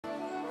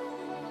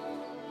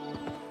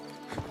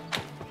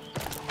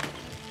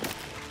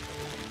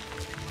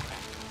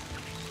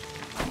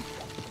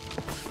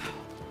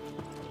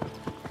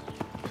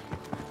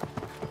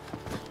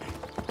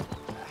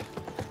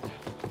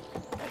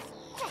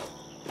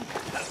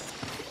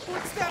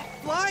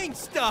flying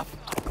stuff!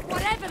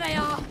 Whatever they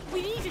are,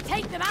 we need to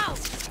take them out!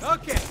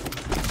 Okay,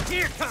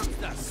 here comes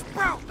the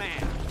Sprout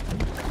Man!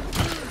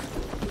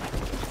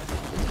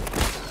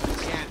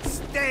 And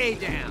stay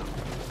down!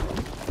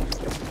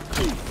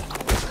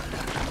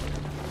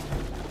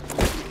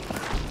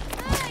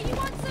 You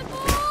want some more?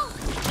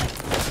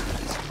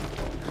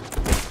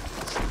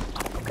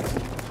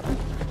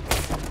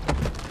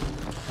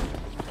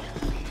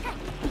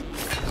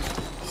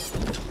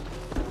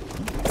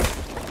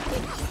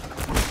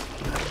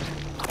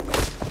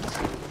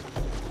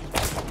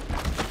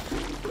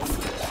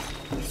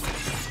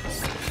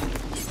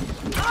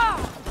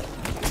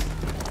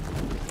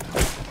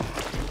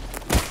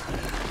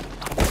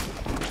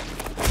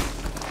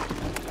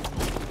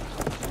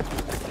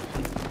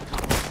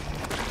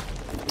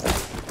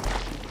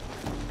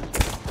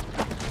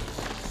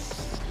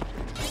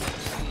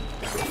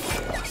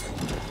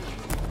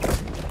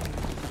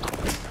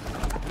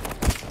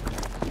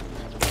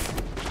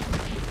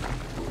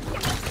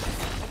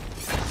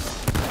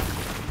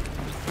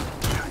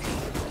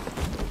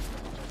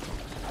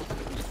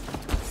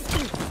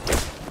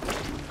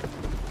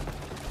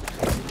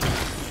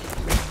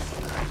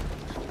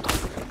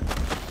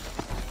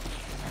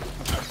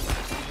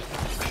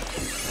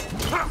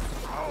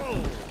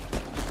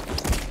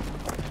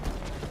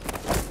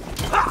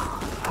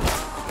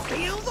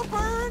 Feel the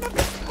burn of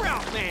the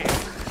Sprout Man!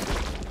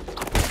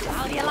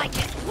 How do you like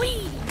it?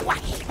 Whee!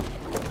 Whack!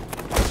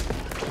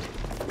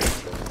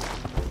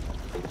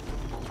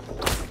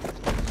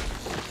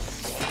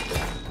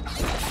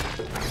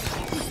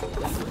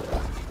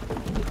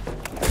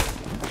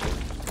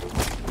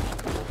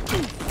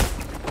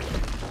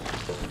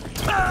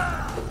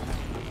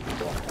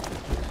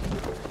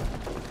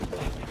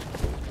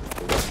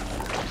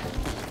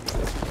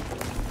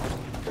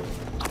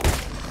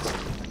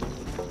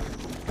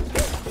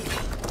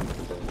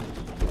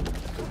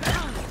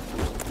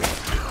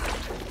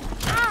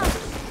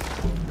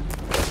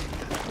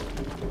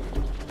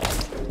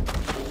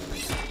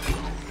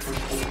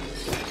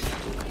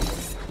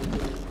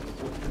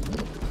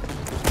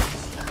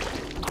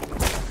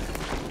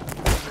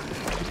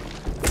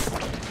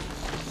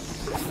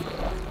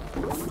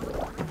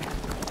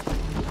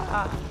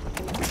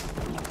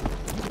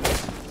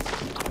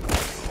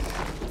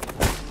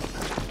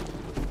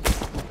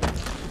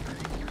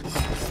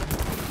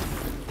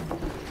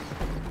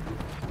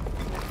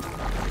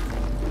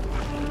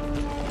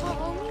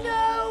 Oh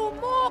no!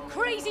 More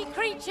crazy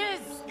creatures!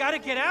 Gotta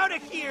get out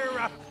of here!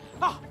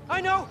 Oh,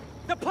 I know!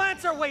 The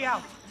plants are way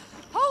out!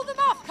 Hold them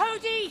off,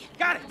 Cody!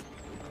 Got it!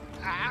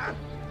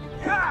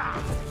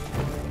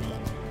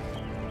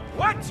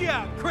 Watch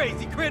out,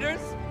 crazy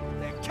critters!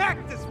 The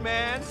Cactus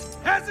Man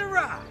has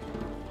arrived!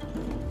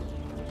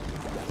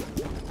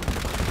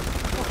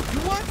 Oh, you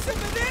want some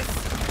of this?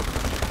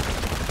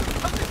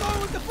 How's it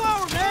going with the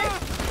flower, man?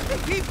 They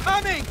keep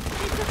coming!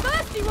 It's a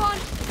thirsty one!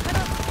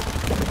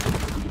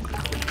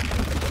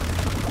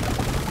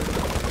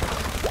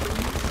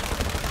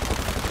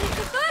 It's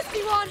a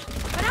thirsty one,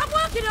 but I'm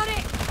working on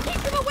it!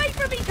 Keep them away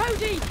from me,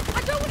 Cody!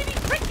 I don't want to be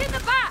pricked in the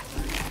back!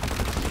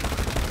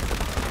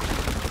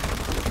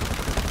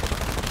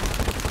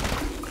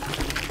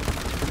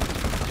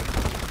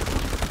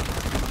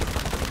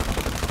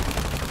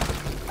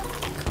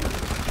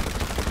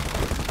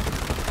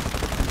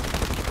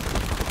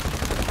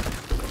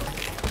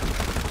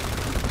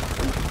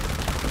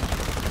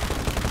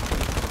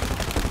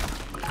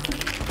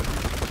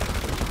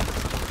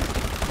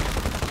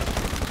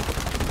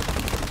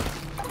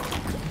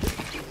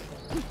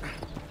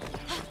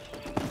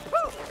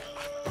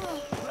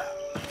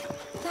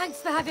 Thanks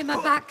for having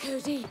my back,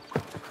 Cody.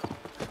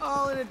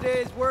 All in a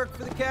day's work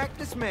for the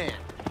Cactus Man.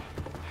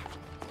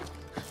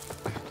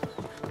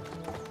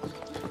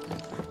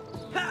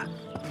 Ha!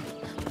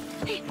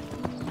 Cody!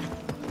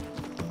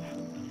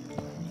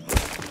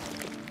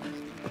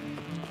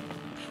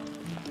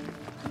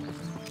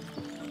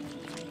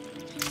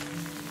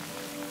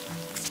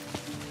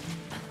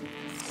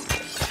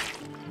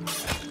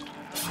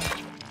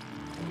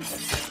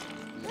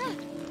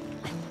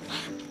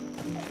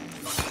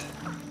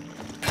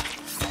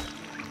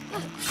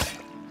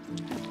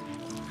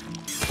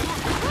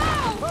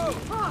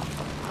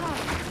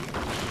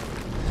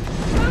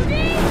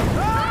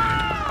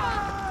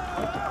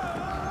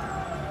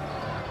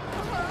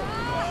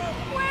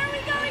 Where are we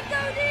going,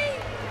 Cody?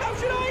 How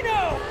should I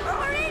know?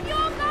 We're in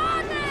your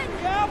garden!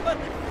 Yeah, but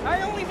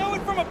I only know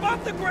it from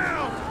above the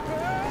ground!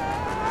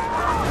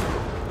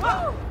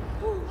 Oh.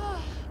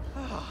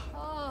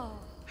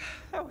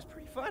 That was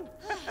pretty fun.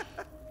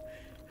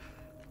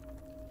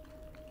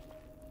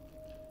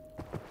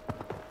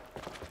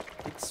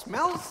 It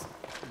smells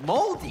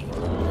moldy.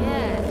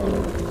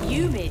 Yeah,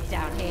 humid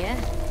down here.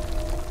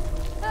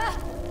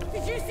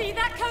 Did you see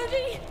that,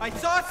 Cody? I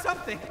saw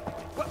something.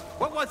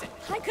 What was it?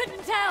 I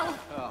couldn't tell.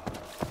 Oh,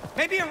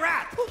 maybe a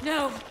rat.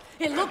 No,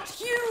 it looked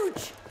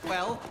huge.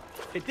 Well,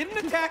 it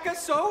didn't attack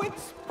us, so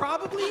it's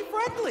probably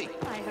friendly.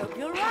 I hope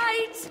you're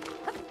right.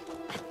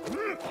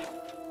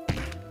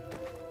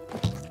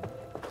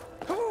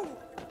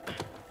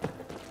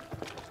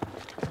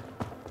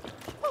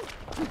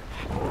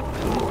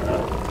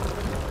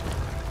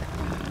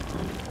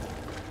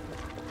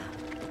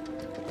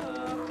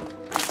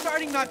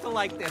 not to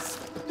like this.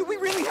 Do we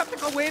really have to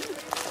go in?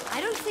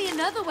 I don't see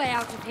another way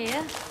out of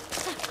here.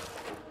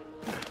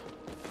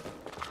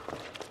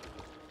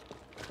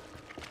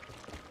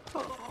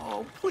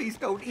 Oh, please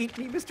don't eat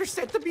me, Mr.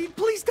 Centipede.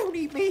 Please don't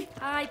eat me.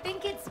 I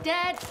think it's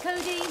dead,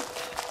 Cody.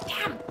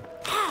 Damn!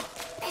 Ah,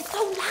 they're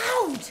so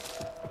loud!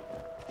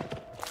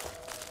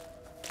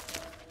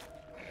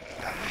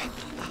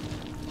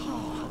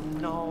 Oh,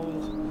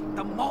 no.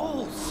 The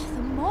moles.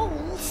 The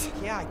moles?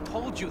 Yeah, I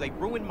told you they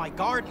ruined my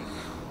garden.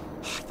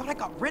 I thought I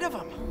got rid of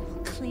them.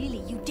 Clearly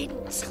you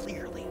didn't.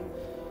 Clearly.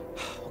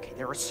 Okay,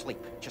 they're asleep.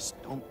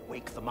 Just don't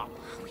wake them up.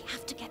 We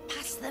have to get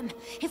past them.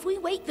 If we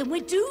wake them,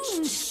 we're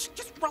doomed. Shh,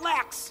 just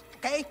relax,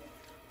 okay?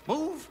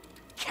 Move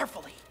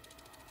carefully.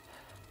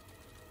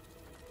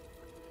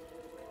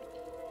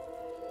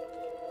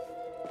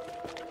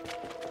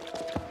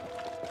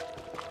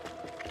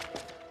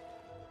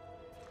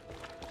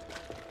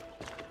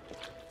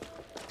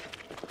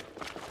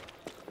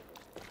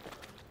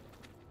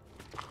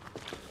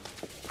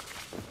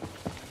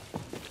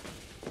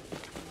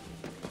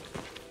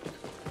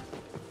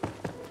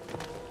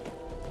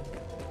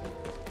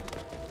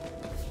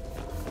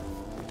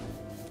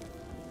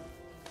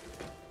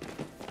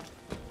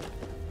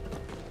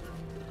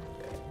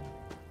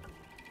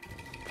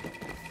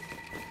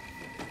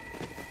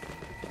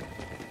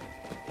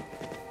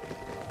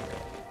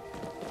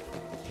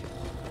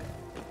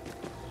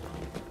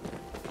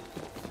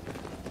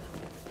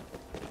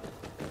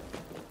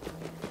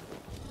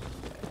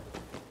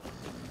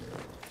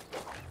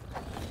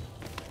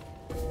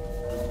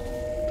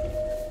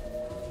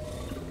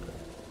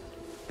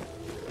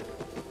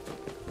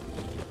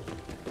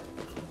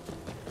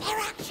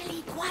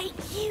 Quite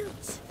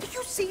cute. Do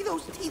you see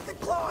those teeth and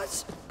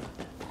claws?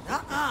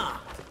 Uh-uh.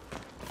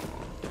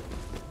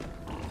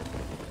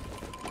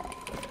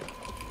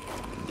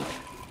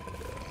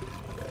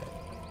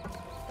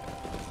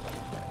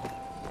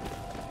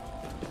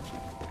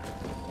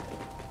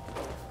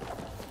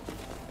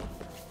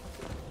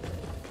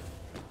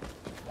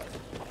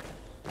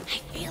 I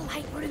feel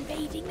like we're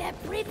invading their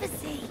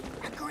privacy.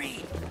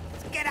 Agreed.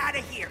 Let's get out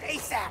of here,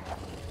 ASAP.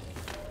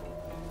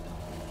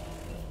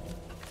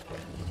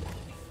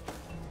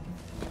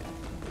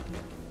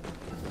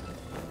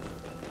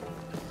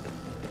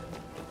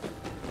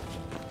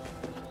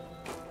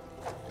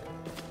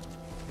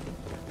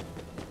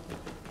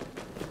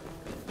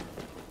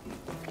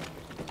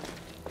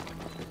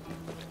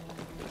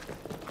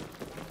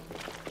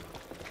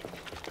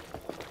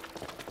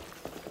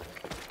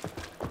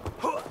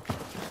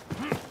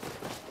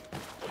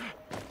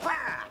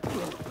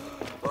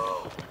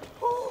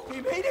 We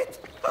made it!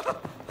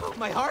 Oh,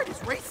 my heart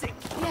is racing.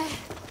 Yeah.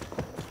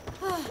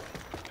 Oh.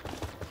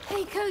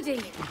 Hey,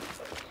 Cody.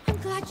 I'm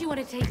glad you want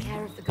to take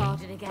care of the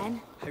garden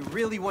again. I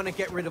really want to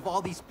get rid of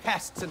all these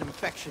pests and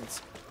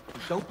infections. They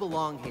don't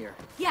belong here.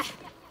 Yeah.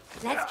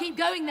 Let's keep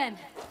going then.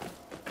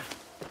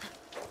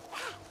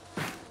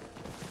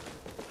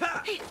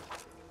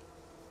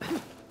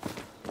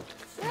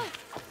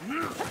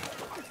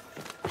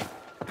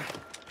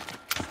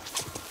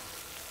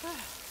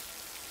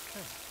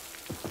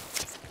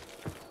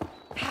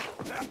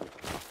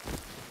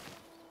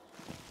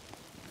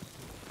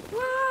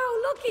 Wow,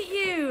 look at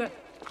you!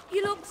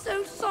 You look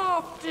so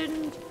soft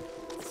and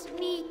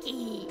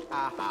sneaky.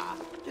 Haha.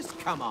 Just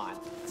come on.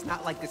 It's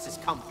not like this is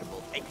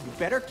comfortable. Hey, you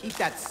better keep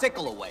that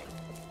sickle away.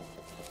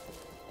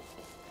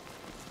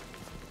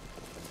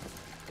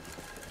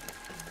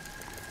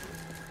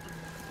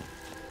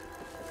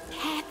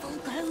 Careful,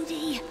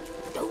 Cody.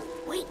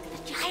 Don't wake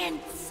the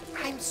giants.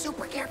 I'm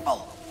super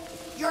careful.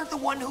 You're the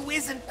one who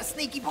isn't a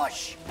sneaky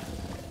bush.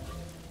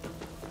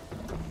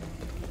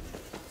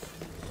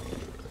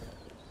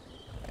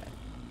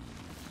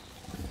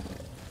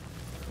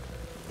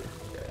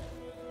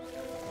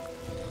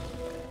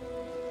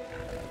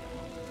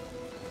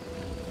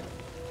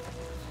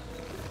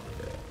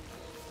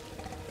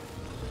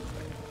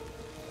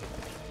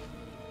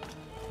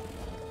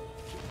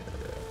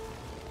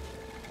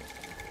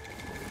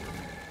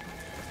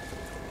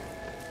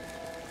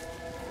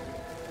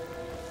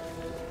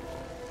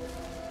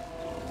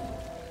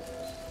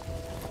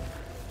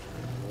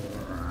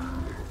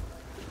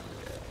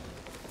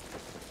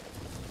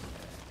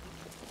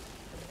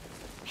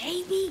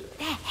 Maybe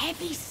they're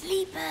heavy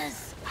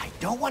sleepers. I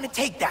don't want to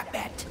take that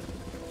bet.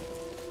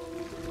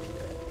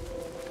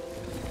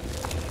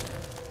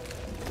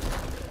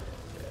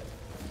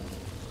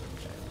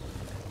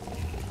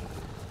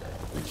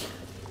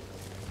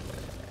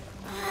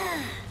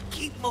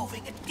 Keep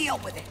moving and deal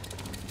with it.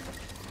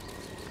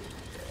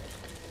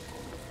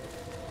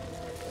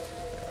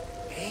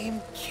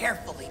 Aim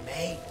carefully,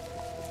 May.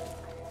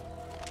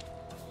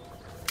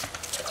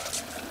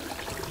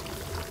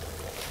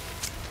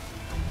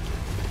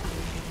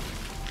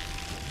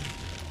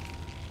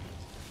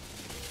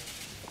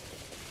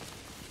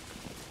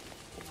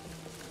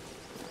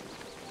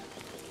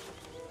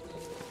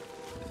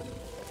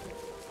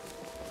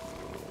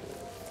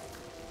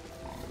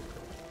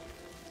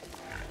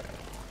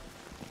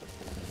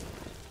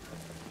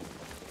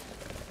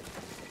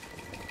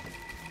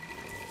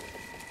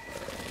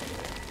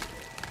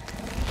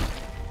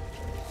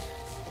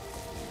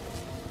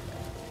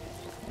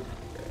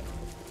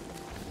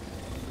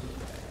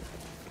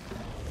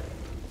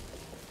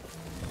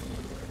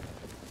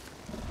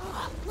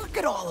 Look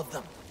at all of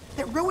them.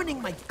 They're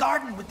ruining my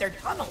garden with their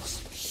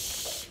tunnels.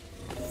 Shh!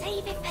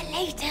 Save it for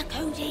later,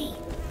 Cody.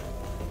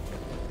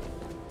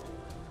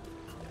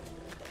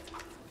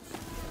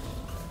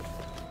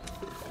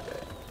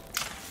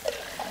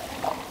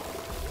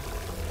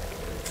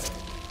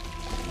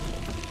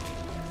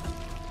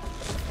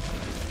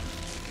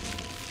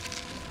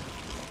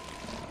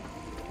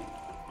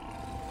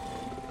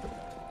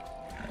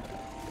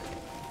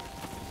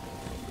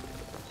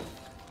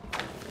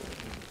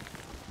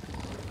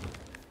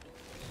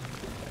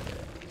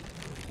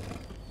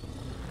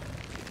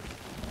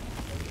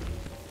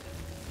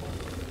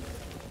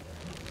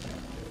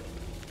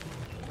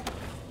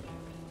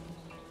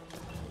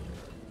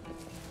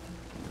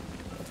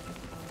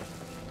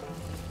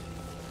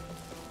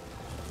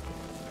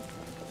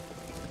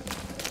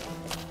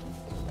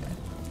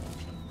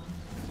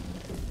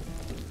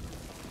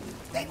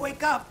 They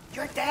wake up.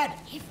 You're dead.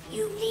 If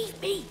you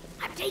leave me,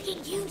 I'm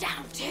taking you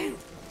down too.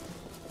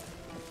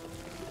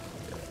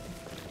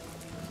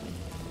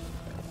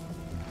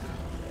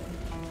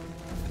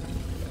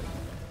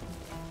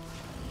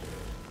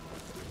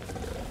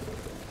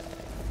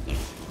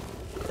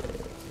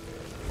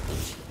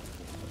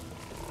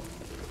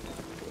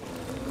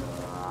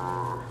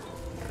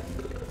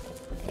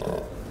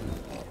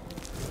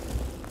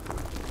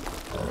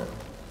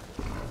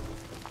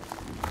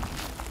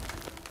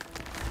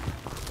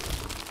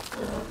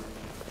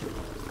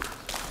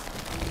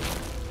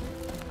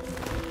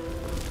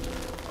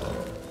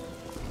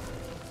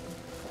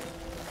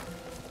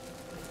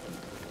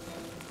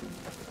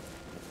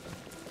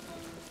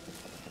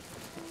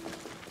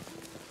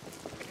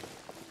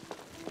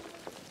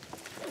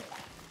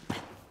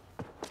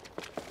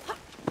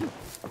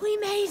 We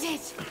made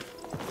it!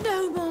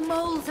 No more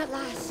moles at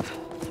last.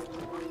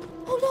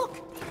 Oh, look!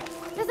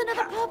 There's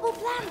another purple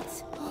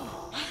plant!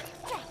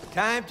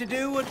 Time to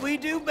do what we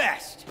do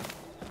best.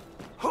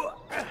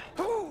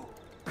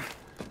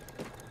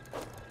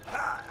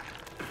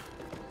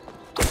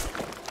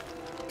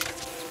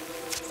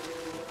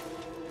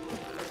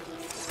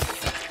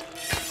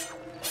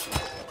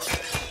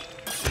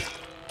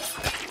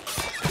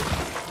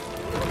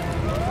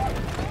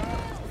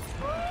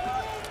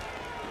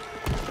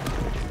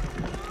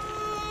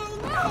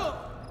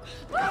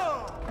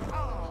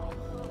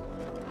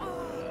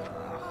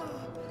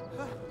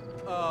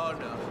 Oh,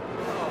 no.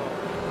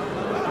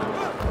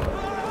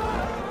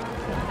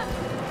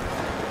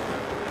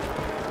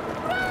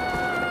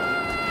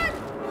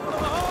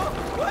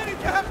 Why did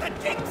you have to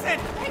jinx it?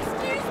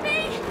 Excuse me?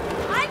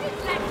 I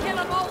didn't let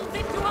killer moles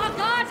into our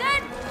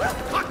garden! We'll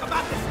talk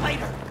about this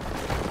later.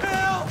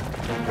 Help!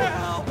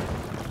 Help!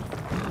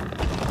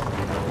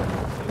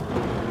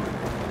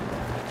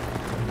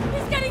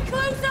 He's getting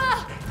closer!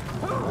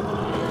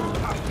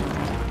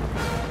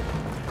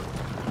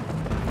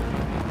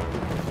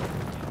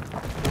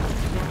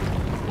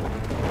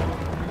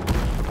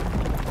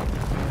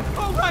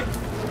 All right!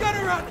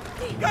 Gotta run!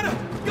 Gotta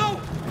go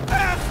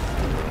fast!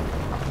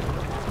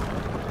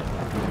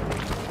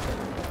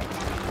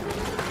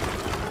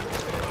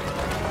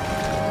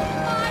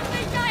 I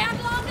wish I had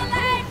longer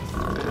legs!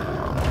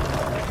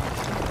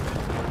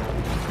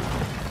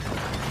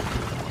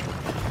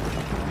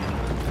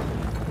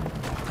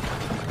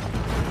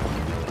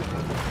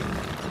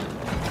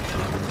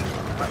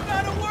 I'm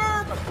not a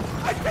worm!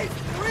 I taste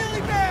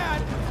really bad!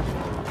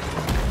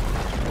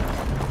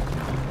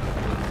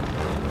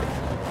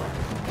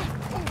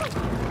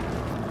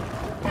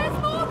 There's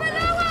more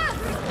below us!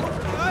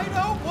 I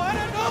don't want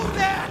to know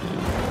that!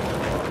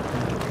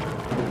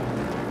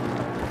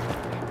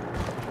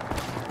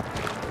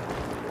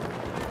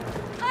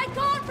 I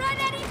can't run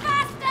any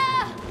faster!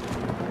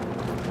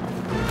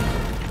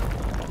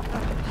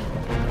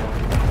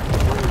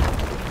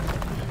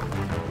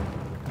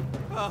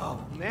 Oh,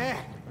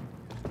 man.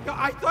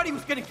 I thought he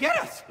was gonna get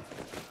us.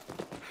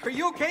 Are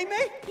you okay,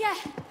 mate? Yeah,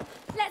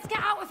 let's get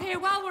out of here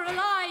while we're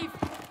alive!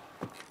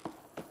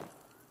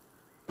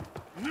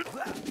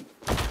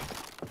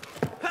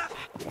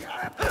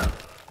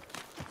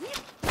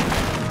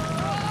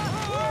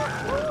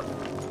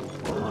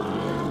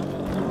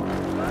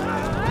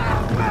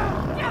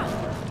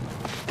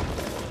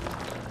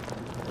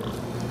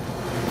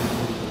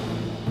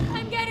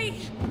 I'm getting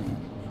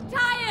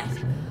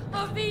tired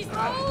of these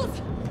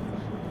moles!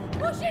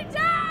 Push it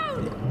down!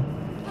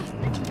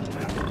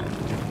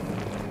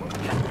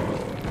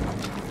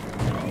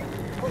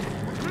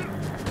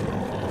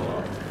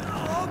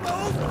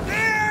 Almost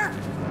there!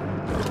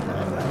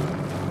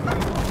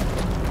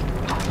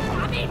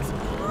 Damn it!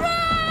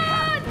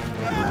 Run!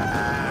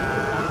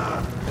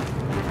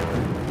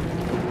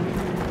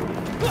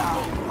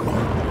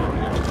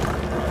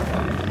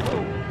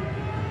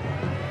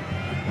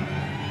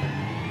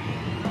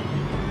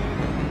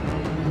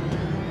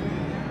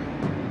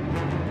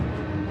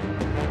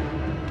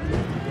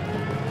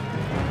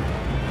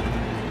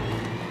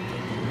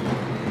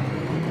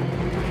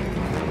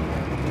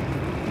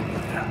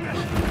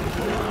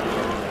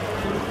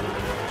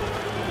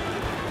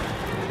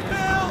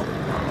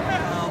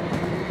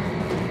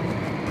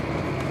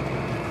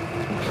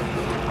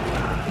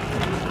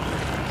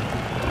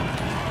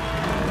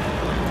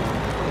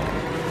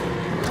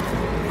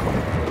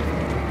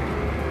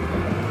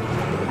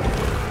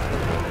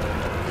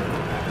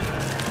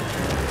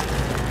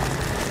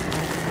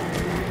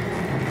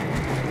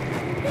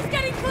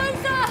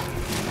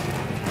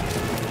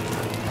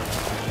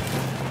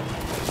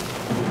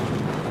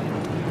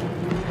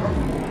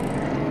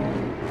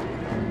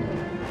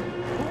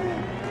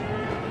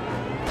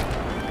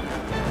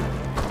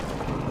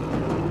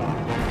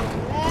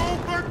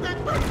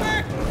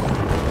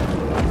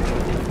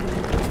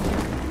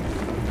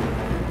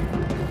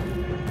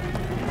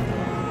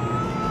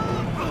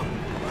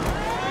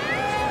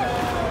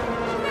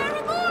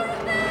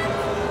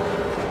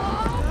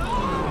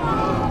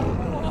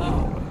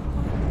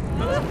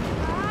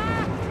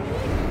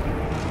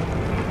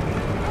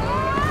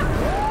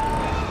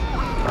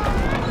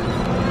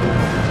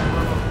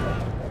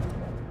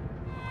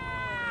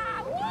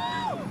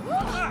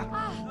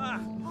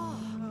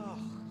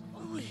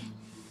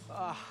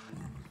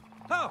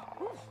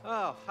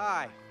 Oh,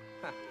 hi.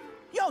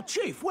 Yo,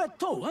 Chief, where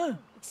to, huh?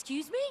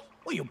 Excuse me?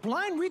 Well, you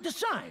blind? Read the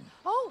sign.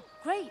 Oh,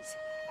 great.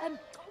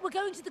 We're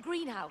going to the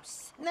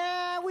greenhouse.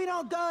 Nah, we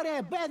don't go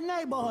there. Bad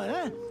neighborhood,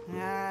 huh?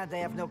 Ah, they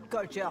have no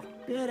culture.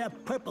 Yeah,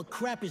 that purple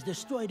crap has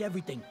destroyed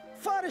everything.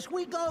 Farthest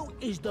we go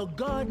is the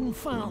garden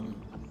fountain.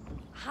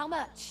 How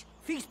much?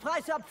 Fixed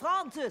price up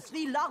front,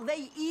 3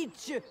 larvae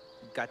each.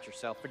 Got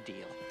yourself a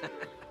deal.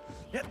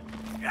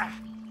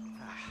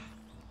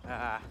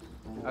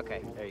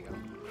 Okay, there you go.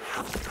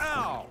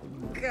 Oh,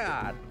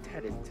 God,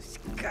 that is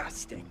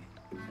disgusting.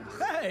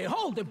 Hey,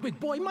 hold it, big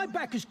boy. My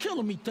back is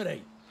killing me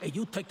today. Hey,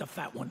 you take the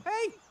fat one.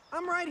 Hey,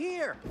 I'm right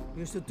here.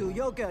 You should do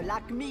yoga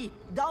like me,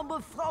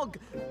 dumb frog.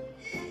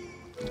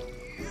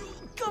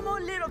 Come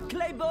on, little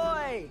clay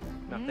boy.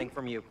 Nothing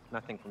from you.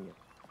 Nothing from you.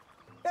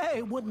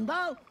 Hey, wooden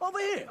doll, over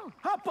here.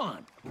 Hop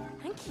on.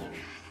 Thank you.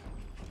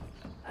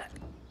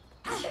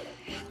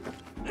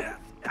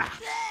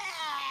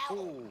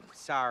 Ooh,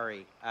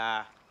 sorry.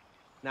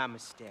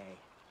 Namaste.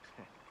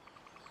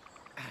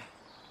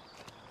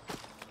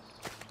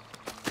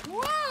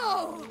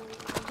 Whoa!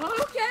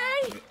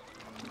 Okay!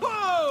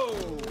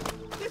 Whoa!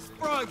 This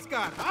frog's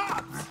got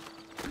hops!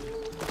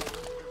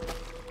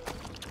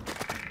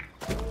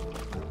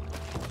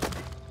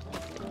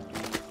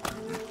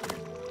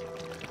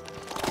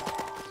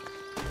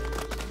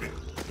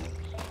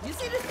 You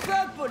see this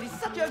purple is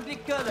such an ugly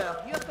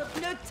color. You have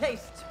got no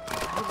taste.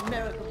 You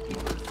American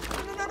people.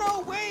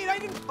 No, wait, I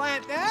didn't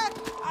plant that!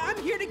 I'm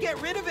here to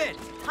get rid of it!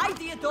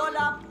 Tidy it all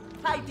up.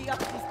 Tidy up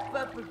this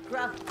purple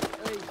crap.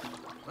 Hey.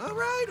 All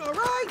right.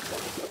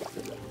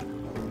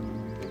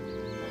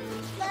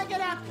 Look at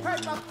that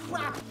purple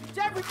crap. It's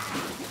every...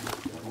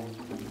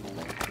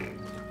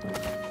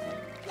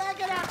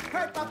 Look at that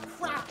purple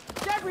crap.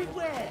 It's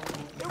everywhere.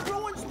 It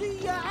ruins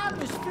the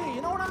atmosphere,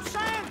 you know what I'm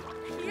saying?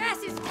 Yes,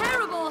 it's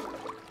terrible.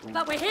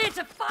 But we're here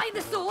to find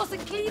the source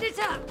and clean it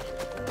up.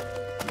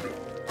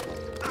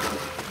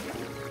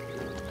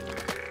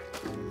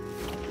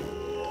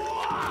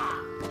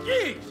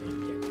 Jeez.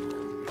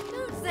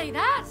 Don't say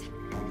that.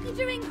 You're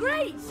doing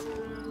great.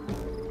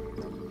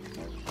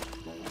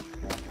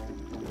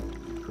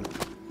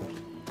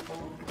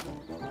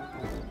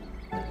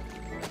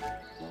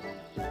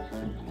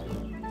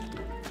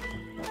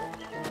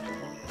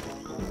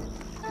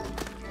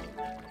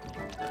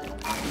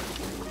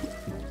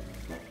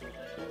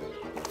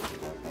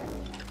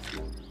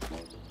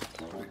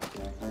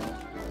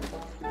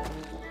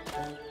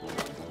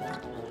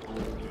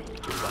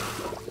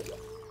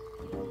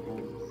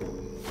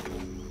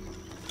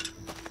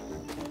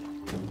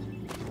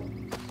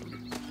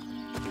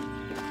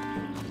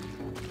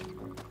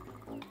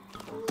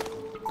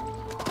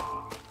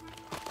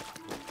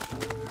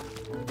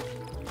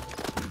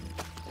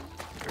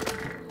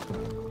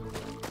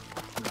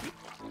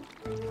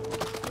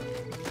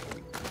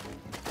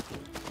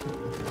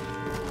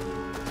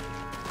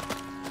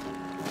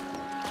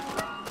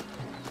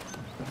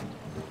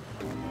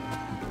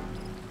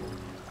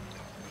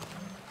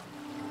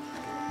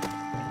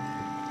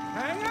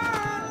 Hang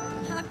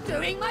on. I'm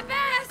doing my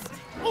best.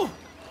 Oh.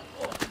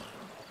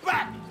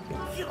 Back.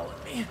 Killing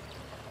me.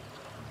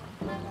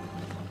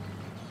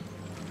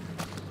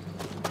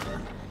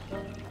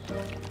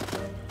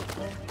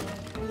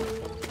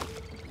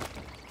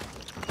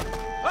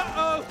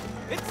 Uh-oh!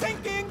 It's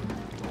sinking!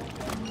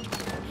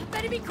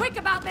 Better be quick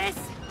about this.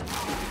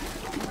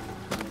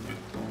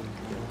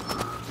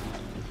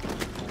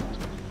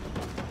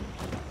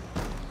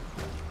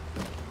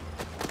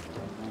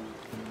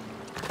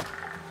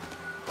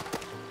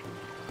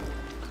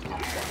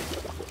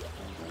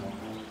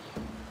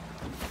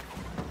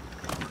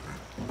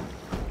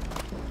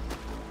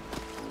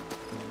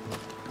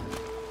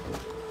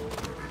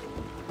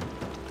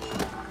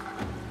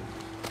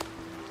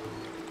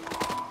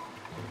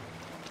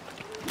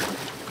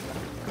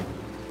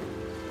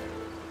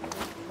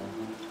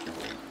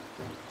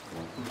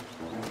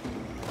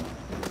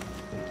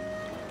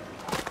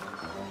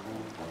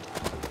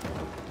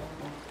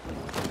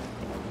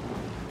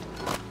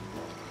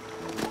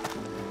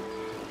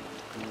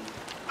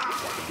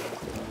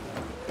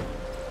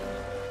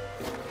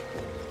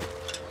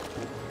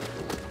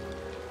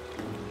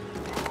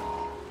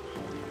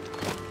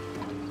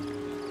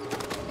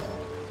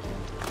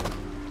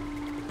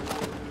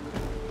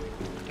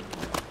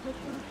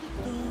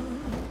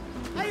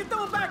 How you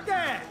doing back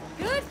there?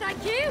 Good,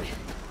 thank you.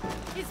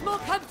 It's more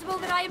comfortable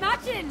than I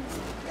imagined.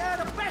 Yeah,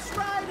 the best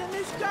ride in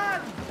this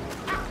garden.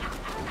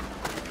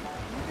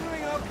 You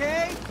doing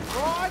okay,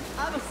 Frog?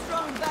 I'm a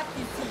strong back,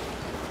 you see,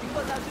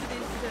 because I do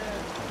this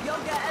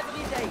yoga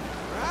every day.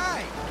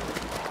 Right.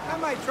 I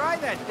might try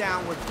that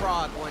downward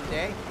frog one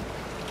day.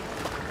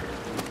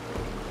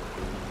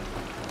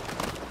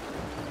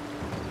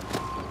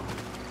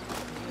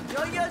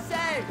 Enjoy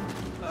yourself.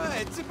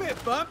 It's a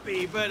bit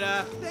bumpy, but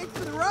thanks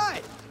for the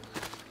ride.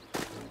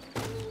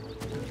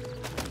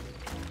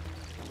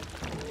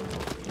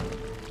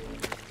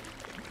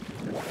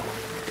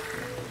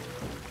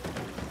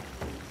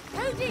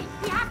 Cody,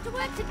 we have to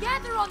work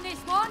together on this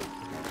one.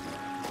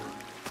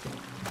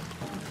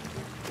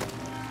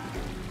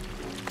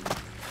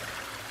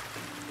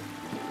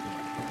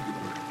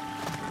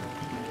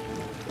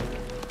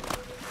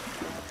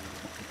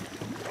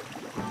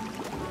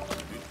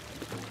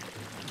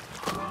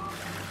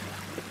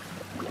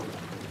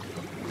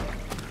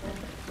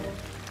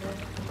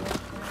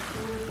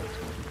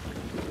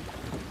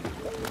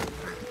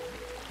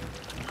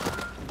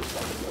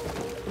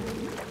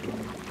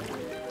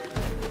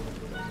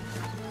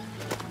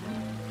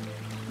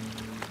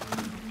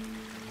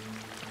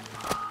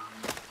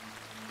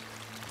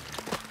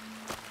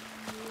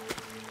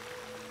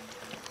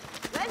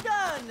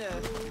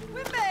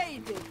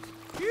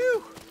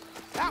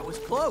 That was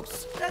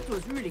close. That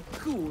was really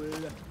cool.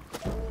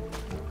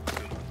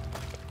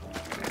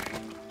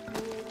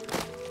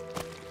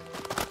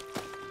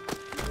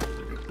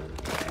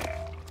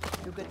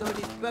 Look at all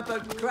this purple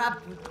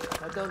crap.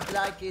 I don't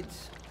like it.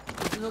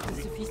 It's not a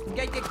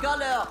sophisticated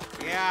color.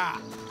 Yeah.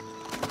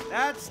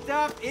 That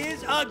stuff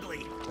is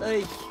ugly.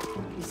 Hey,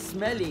 it's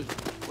smelly.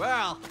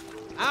 Well,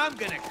 I'm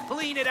gonna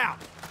clean it out.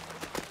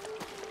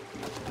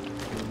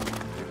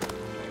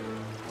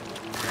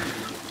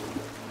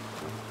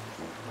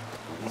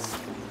 This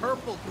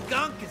purple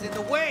gunk is in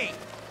the way.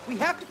 We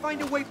have to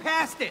find a way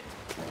past it.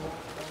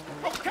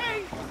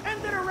 Okay,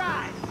 end of the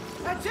ride.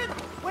 That's it.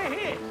 We're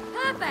here.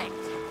 Perfect!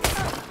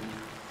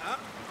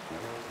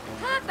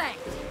 Perfect!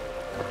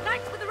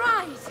 Thanks for the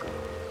ride!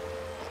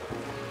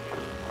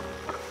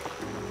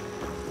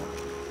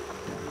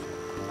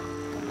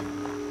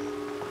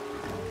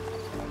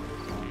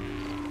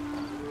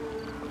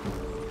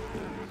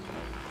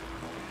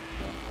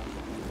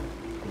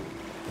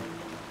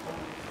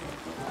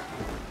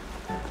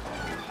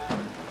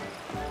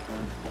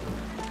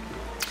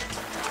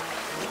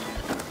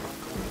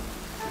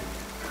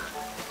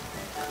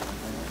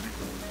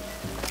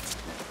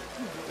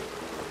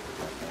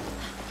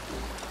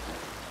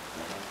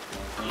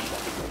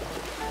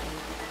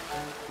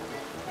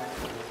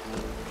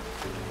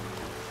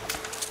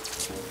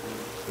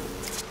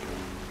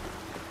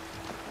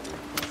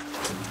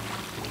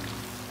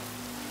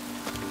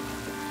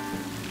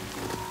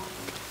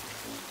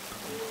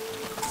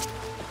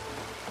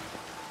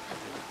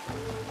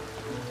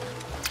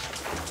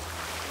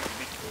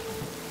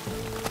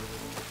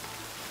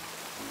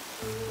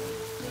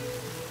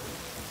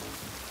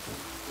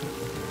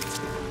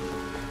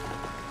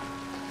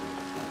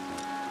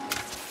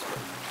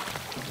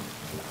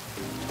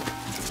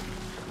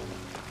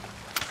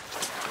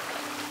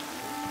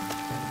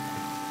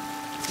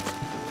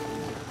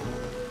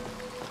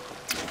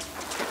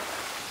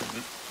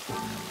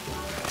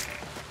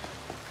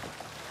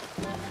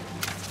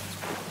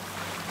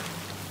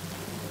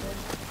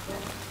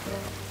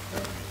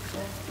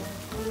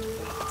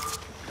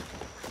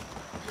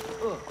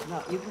 Oh,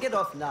 no, you can get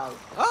off now.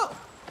 Oh,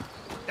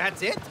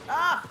 that's it?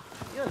 Ah,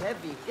 you're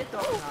heavy. Get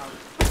off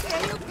now.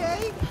 Okay,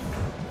 okay.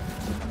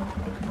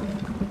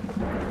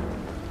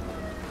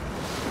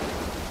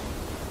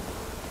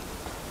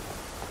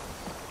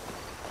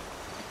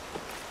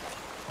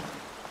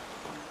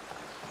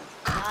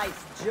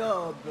 Nice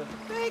job.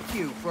 Thank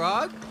you,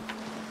 Frog.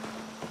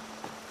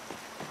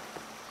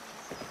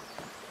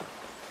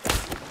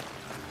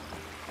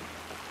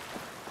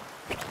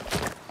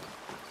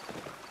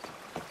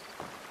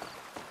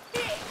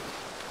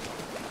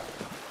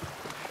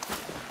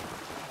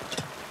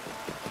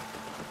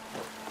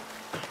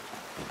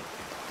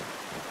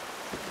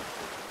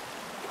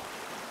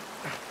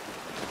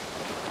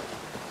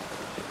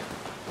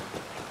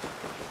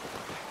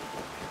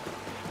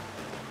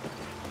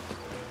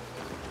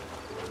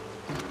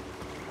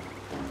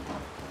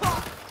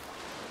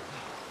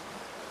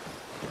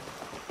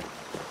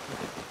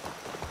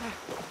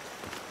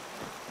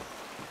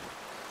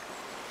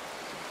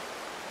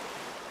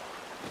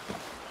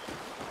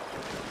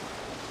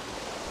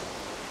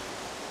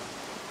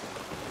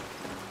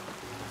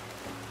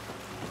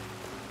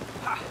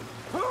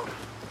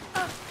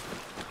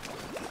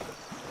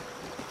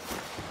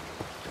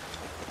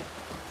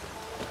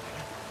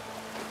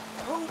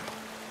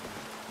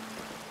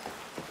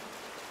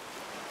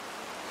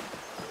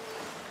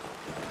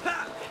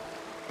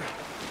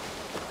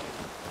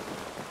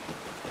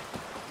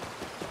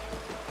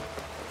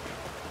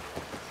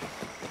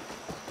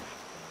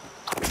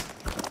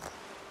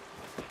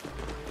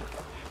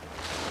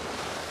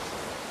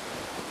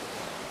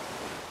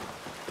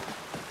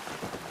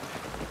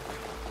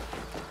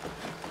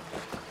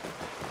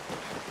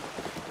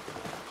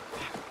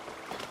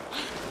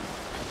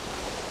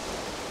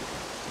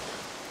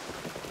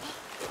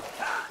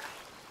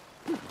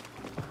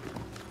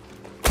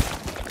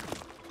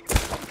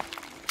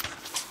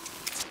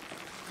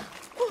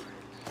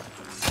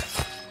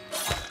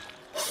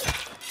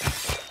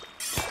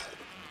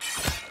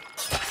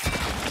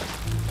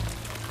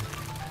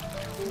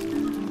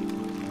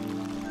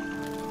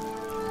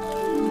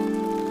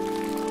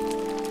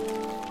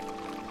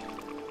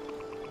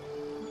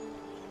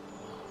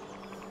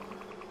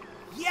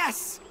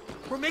 Yes!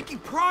 We're making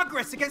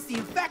progress against the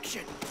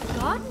infection. The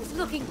garden's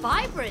looking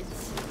vibrant.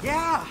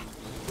 Yeah.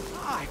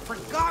 Ah, I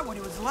forgot what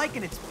it was like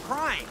in its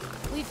prime.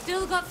 We've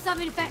still got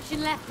some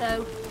infection left,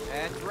 though.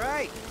 That's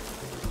right.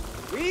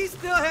 We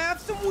still have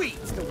some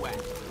weeds to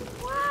wet.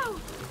 Wow!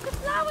 The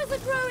flowers are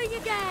growing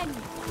again!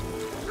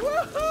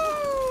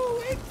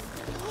 Woohoo! It's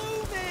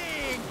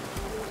blooming!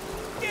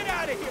 Get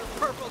out of here,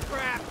 purple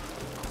crap!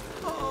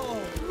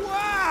 Oh,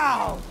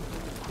 wow!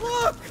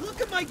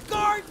 Look at my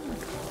garden!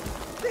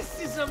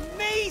 This is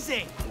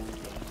amazing!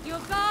 Your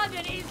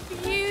garden is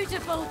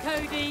beautiful,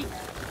 Cody.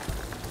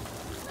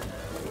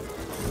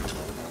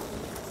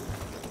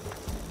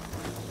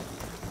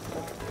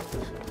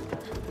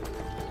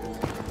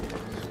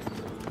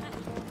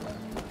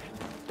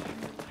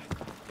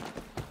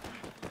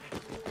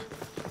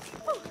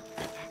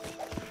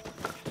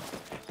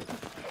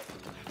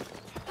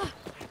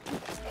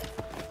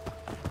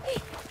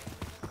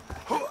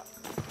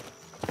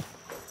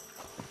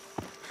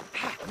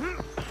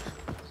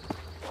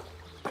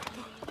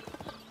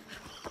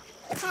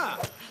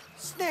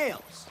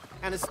 snails,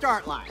 and a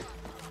start line.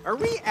 Are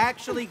we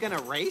actually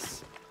gonna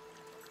race?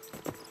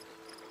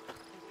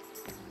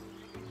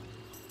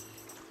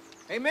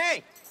 Hey,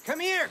 May, come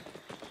here!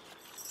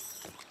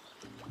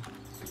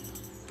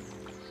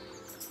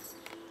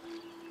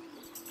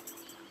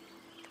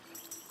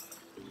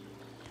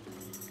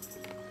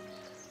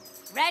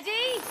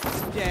 Ready?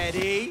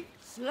 Steady.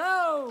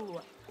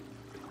 Slow.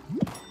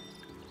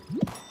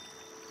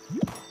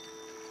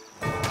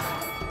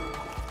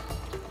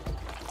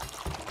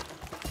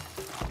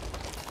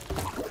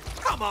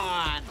 Come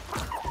on!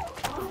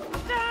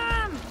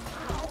 Damn!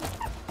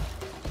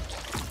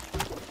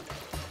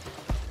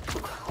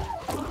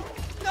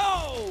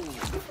 No!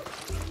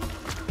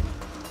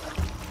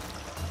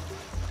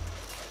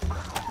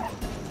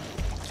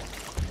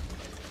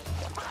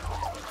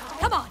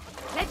 Come on,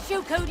 let's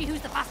show Cody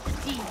who's the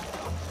fastest team.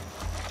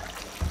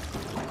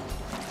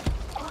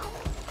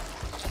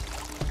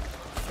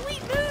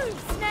 Sweet move,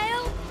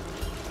 Snail!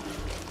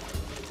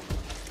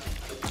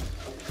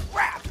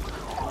 Crap!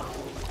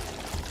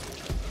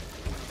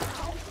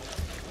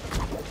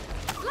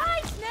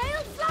 Slide,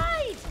 Snail,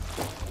 slide!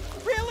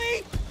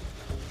 Really?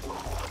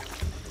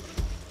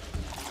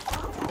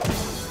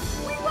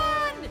 We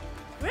won!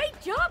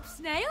 Great job,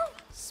 Snail!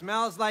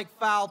 Smells like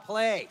foul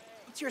play.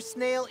 What's your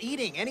snail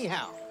eating,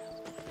 anyhow?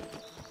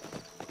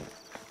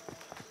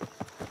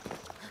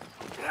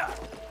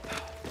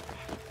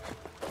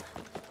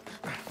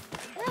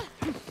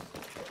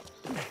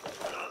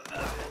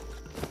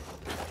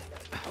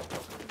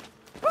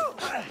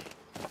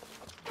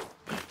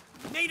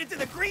 Made it to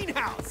the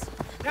greenhouse!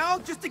 Now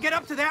just to get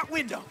up to that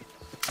window.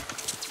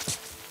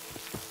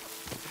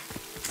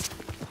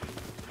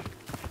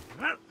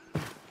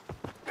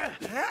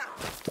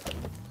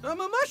 I'm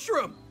a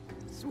mushroom!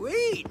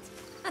 Sweet!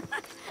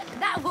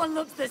 That one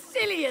looks the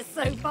silliest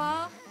so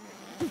far.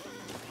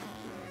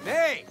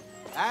 Hey,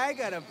 I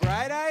got a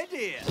bright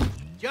idea.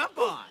 Jump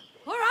on.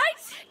 All right,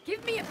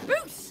 give me a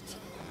boost.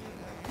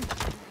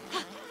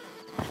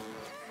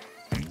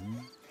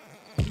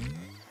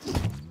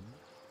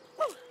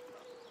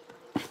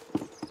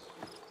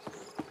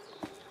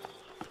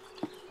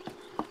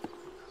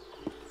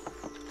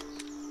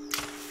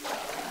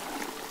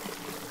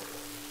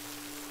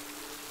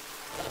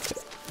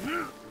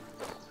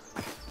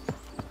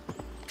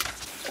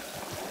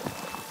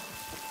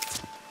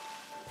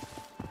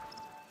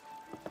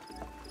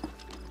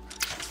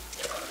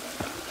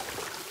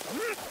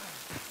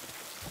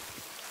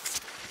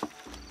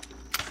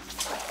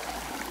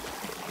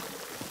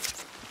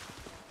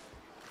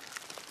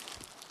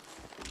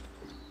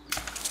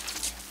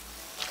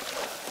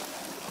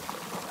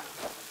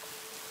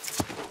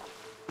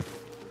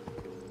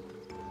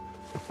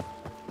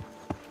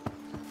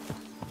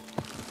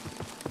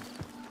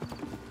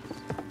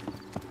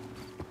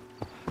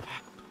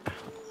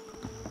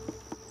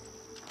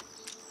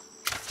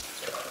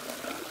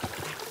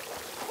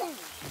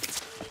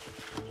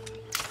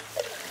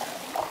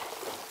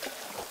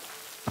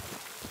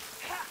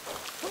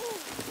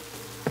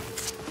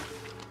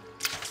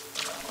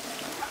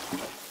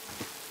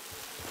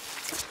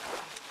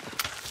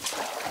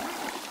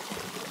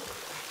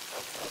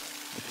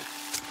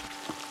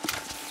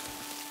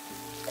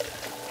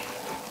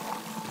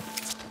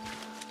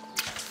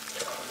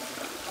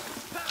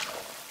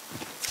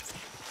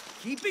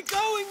 Keep it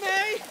going,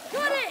 May!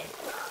 Got it!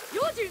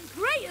 You're doing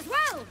great as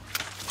well!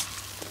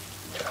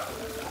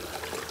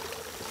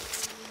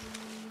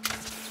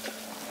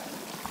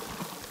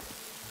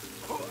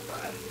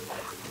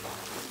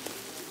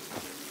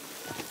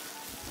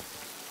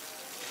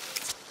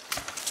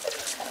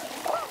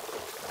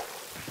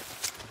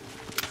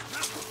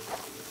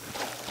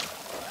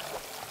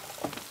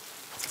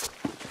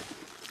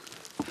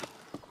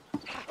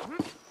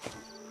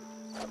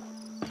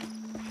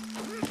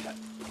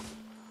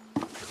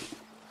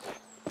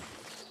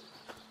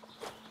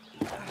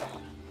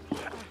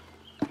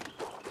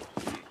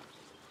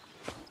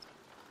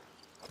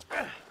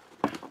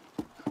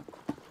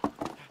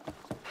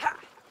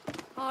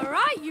 All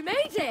right, you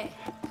made it!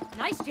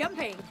 Nice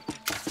jumping.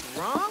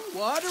 Strong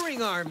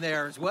watering arm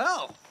there as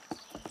well.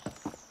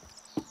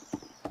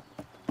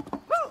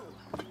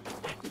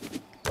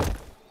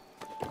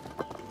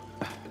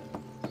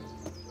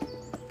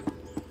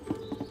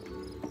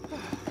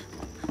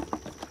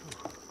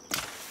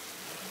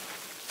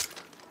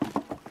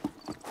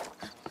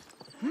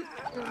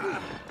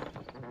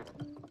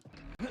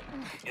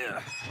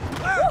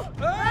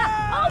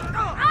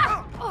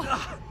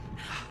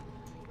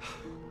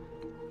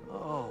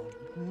 Oh,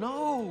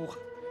 no.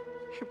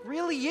 It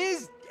really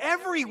is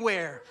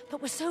everywhere.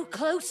 But we're so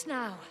close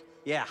now.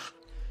 Yeah.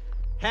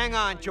 Hang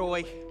on,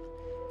 Joy.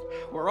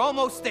 We're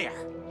almost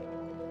there.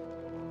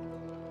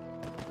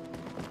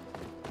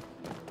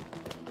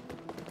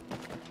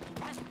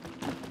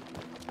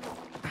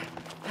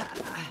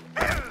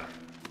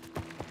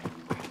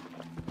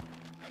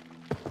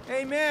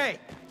 Hey, May.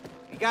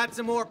 We got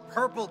some more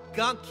purple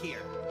gunk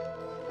here.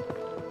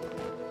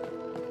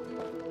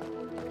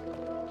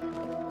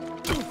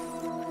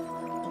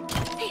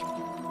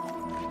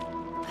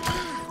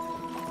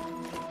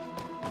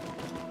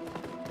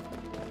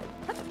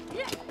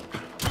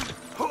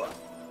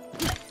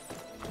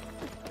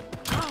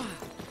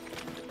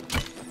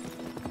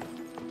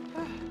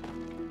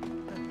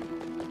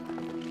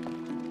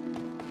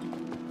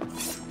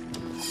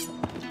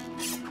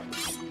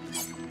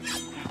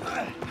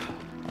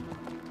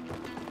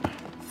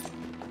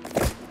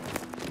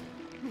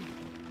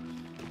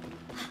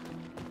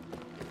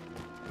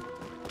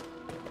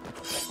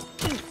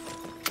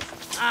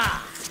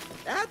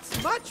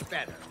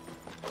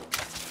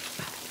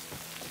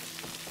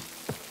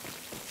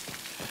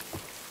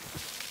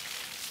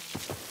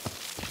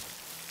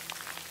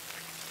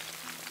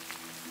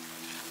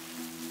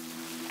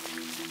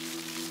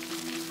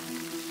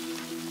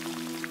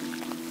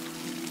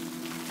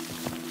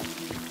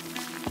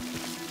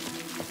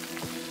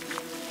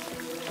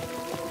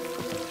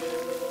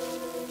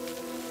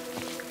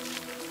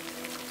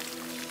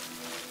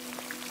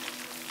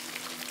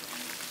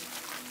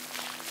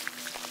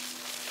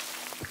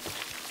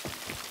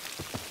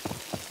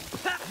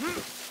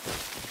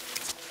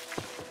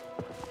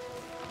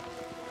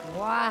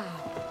 Wow.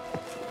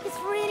 It's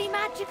really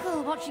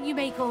magical watching you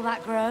make all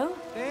that grow.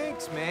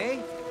 Thanks,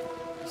 May.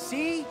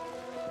 See?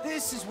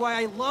 This is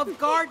why I love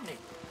gardening.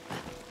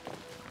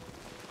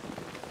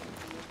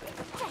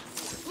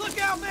 Look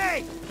out,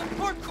 May!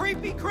 More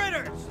creepy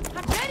critters!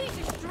 I'm ready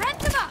to shred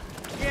them up!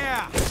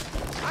 Yeah,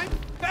 I'm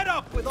fed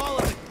up with all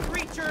of the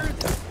creatures,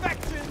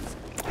 infections,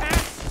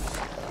 pests.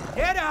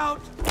 Get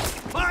out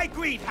my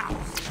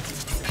greenhouse.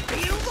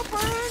 Feel the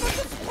burn of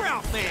the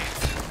Sprout Man.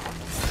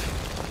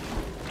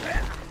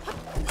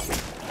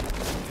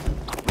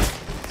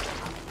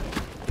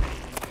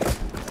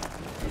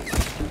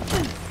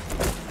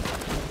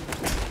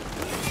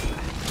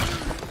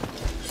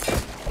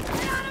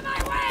 Get out of my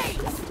way!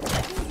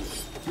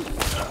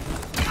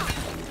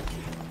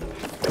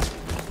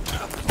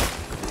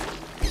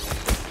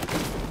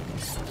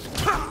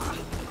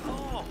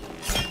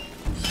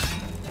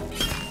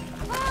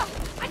 Ah,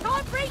 I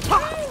can't break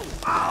through!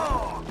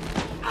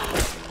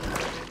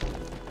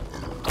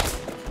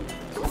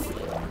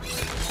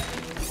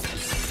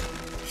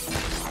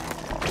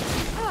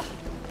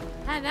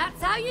 And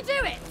that's how you do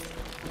it!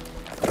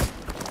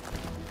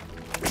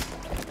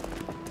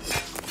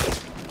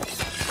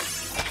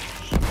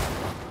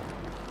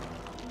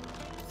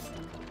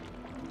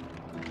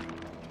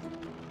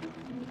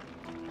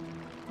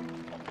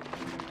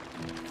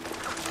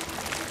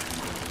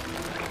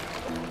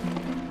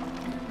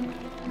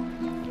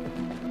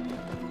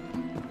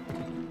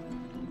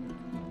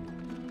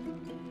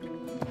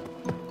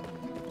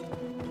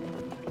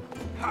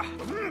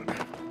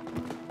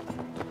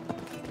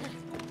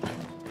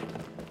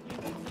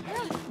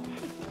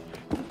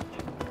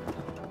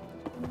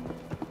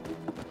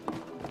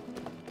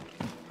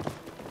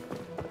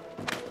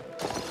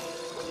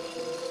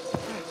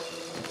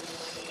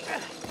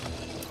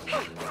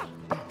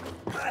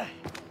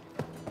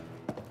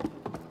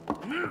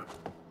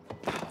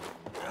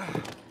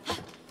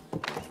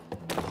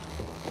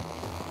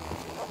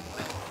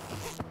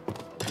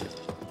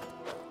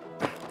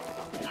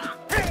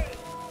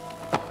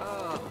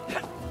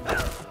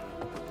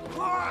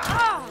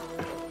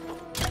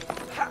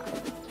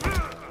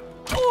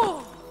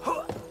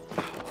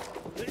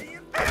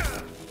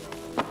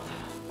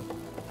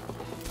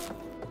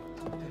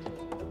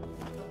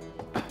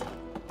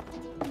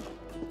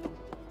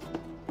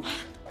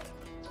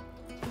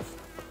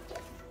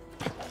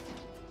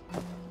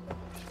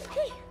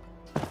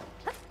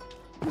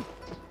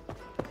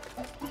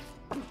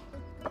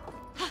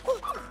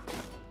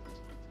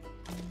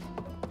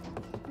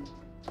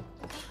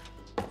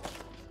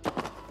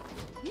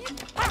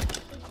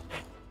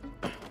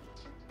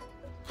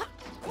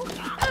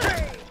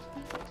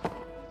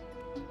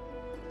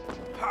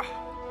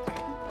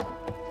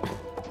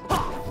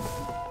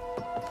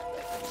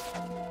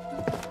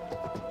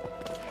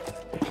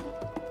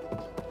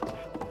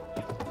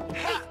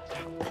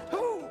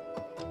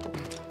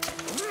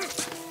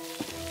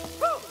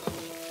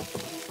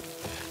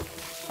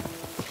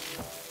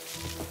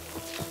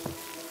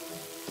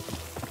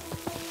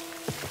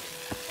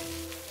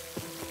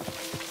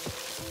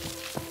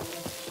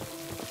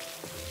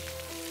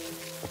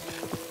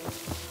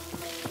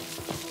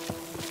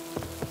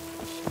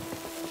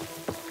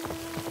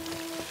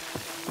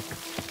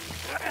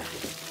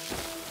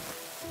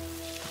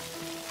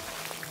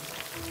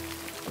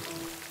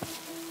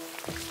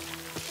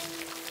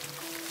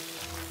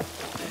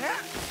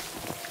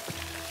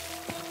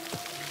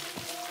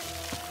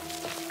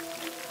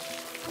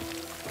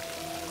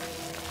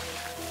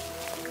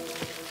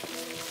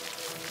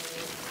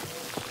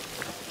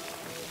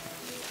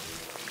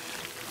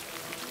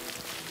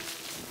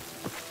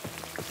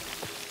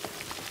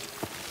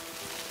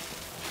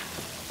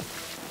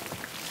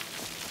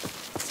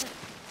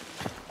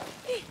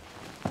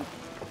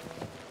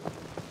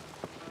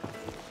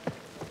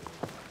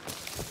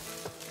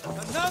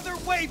 Another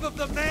wave of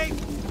them, May!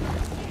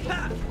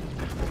 Ha!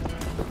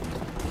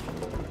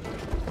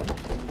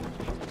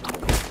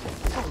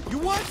 Oh, you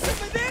want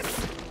some of this?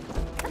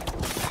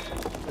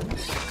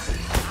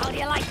 How do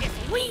you like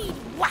this weed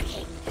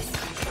whacking?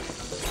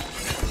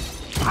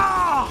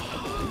 Ah!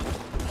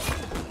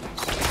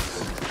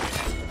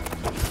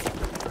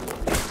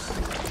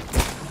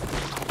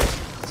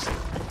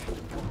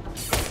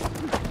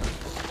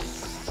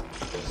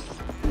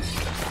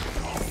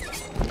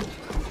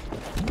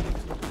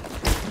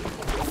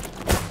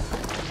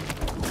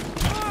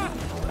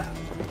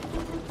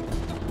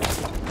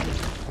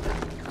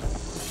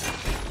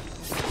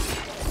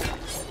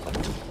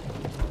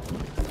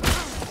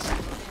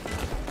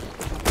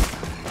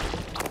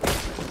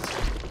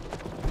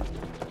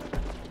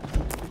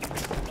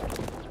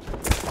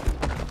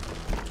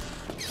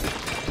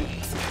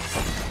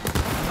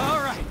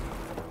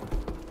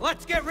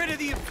 Let's get rid of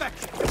the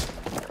infection.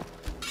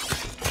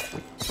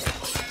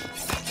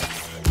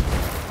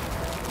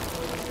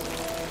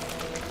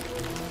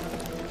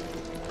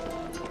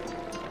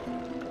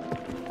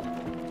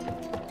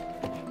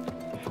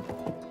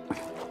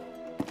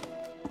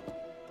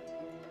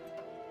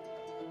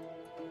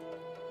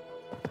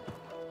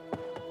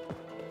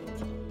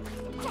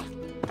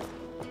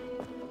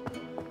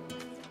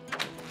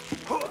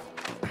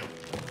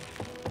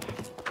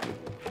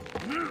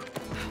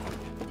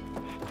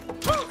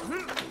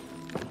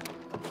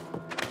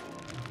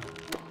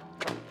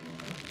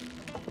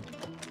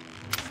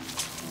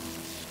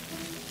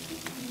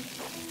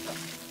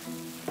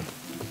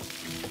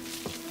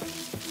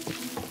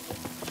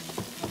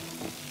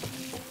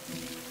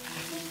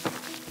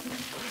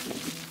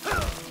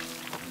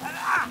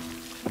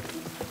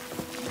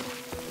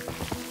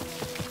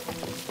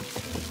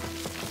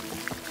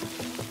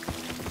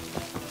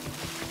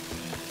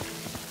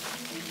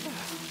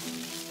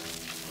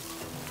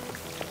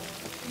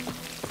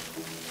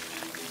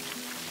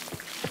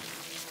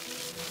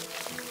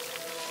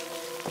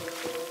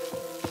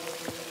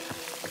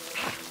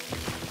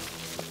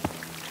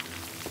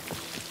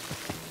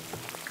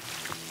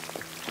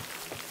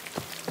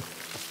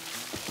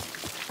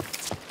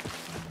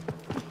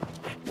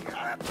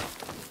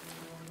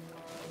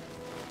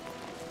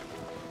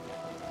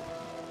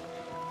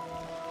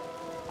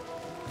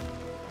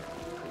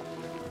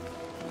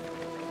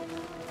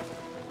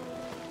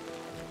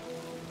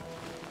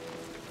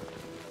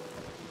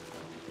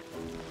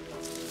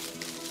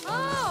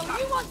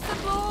 want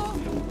some more?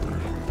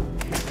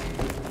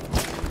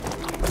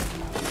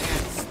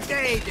 And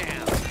stay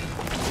down.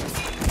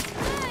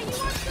 Hey, you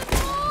want some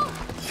more?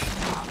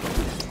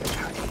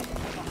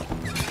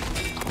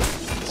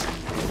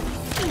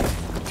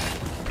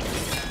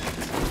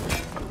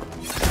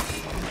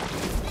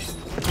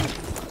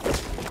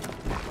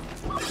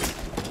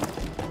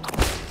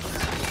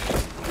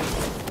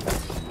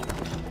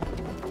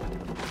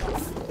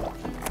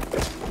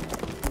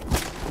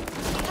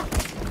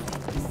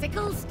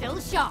 Sickle's still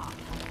sharp.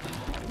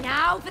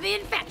 Now for the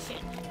infection.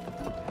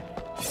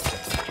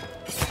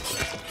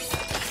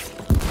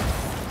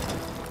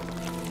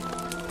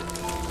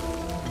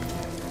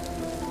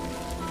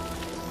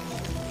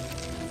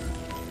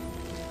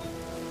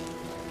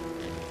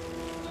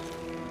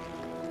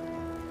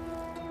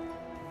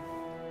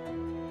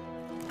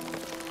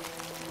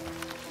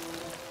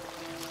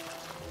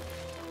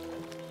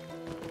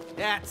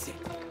 That's it.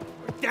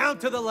 We're down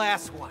to the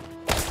last one.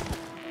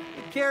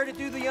 You care to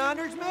do the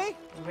honors, May?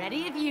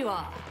 Ready if you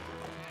are.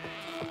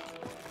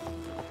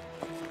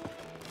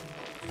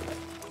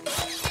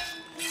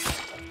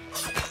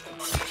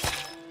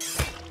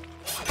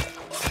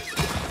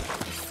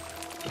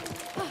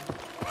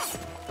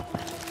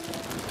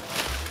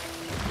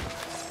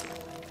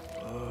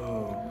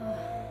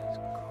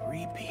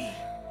 Creepy.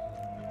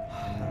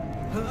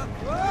 Oh,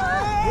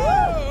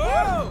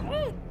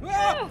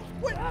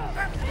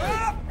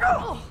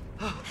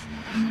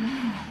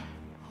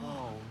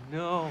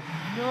 no.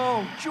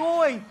 No,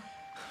 Joy!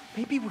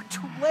 Maybe we're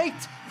too late.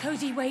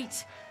 Cody,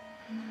 wait.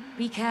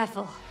 Be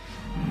careful.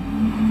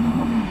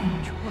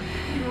 Joy,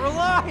 you're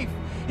alive!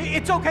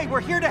 It's okay,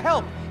 we're here to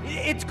help.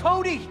 It's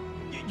Cody.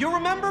 You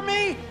remember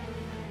me?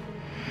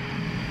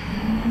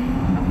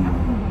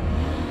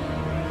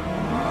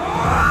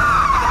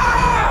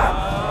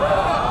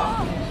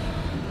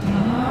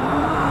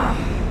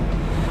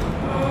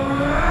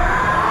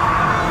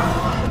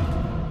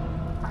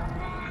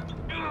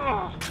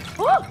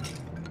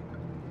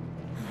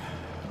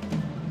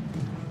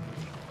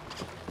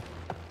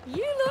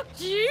 You look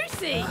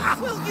juicy.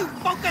 Will you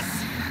focus?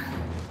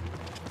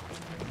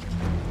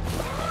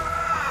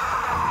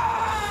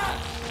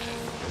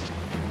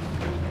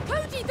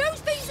 Cody, those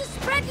things are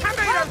spreading the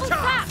Tomato purple sap.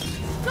 toss.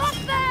 Stop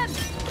them.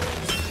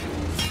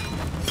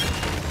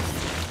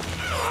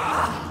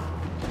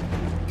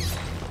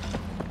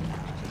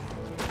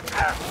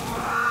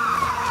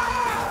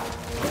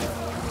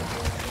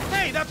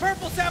 Hey, that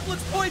purple sap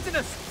looks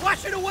poisonous!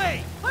 Flush it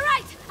away! All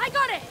right, I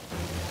got it.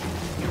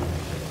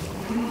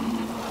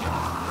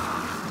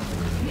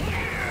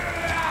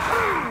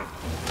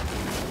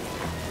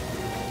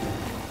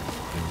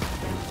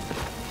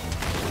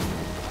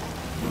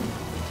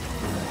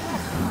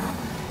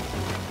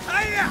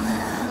 Hiya!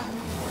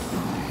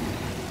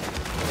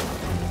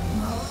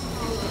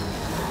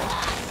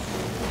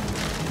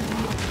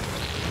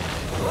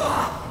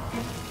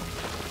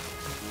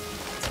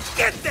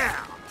 Get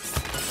down!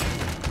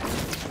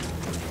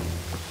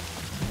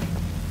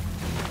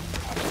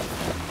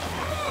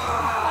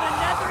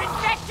 Another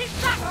infected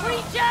black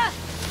creature.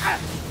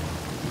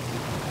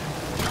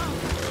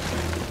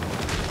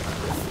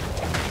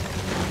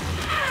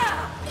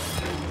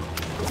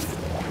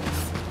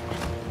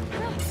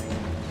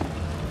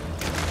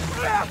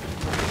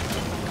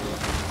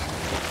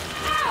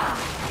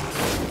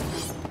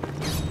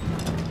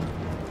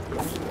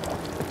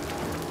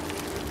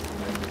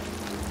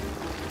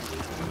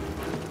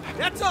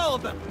 That's all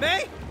of them.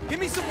 May, give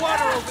me some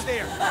water over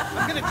there.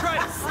 I'm gonna try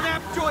to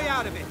snap Joy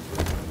out of it.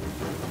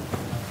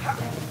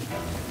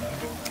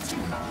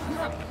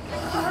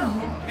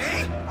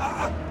 May,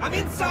 I'm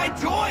inside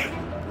Joy.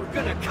 We're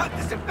gonna cut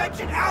this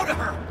infection out of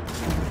her.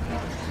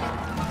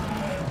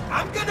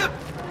 I'm gonna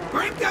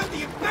break down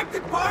the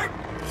infected part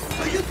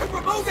so you can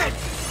remove it.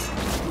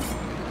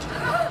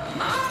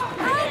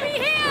 I'll be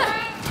here.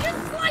 You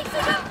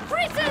slices of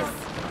critters.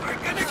 We're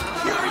gonna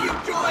cure you,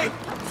 Joy.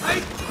 I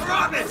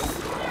promise.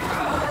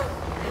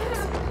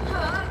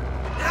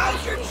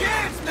 Now's your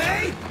chance,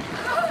 May.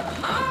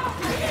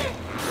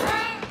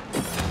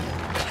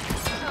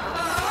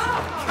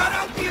 Cut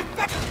out the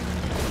infection.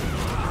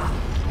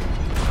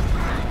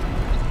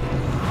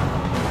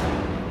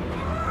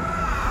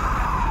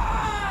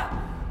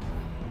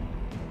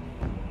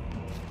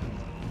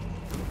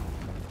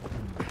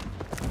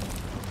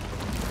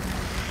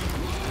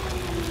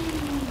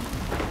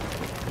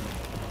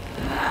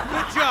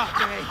 Good job,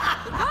 May.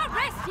 Can't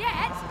rest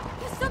yet.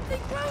 There's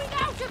something growing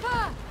out of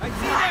her. I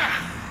see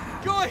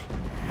that. Joy,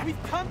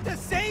 we've come to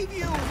save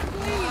you.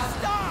 Please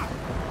stop.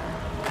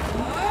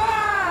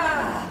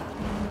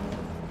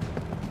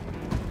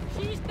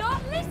 She's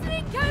not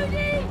listening,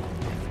 Cody.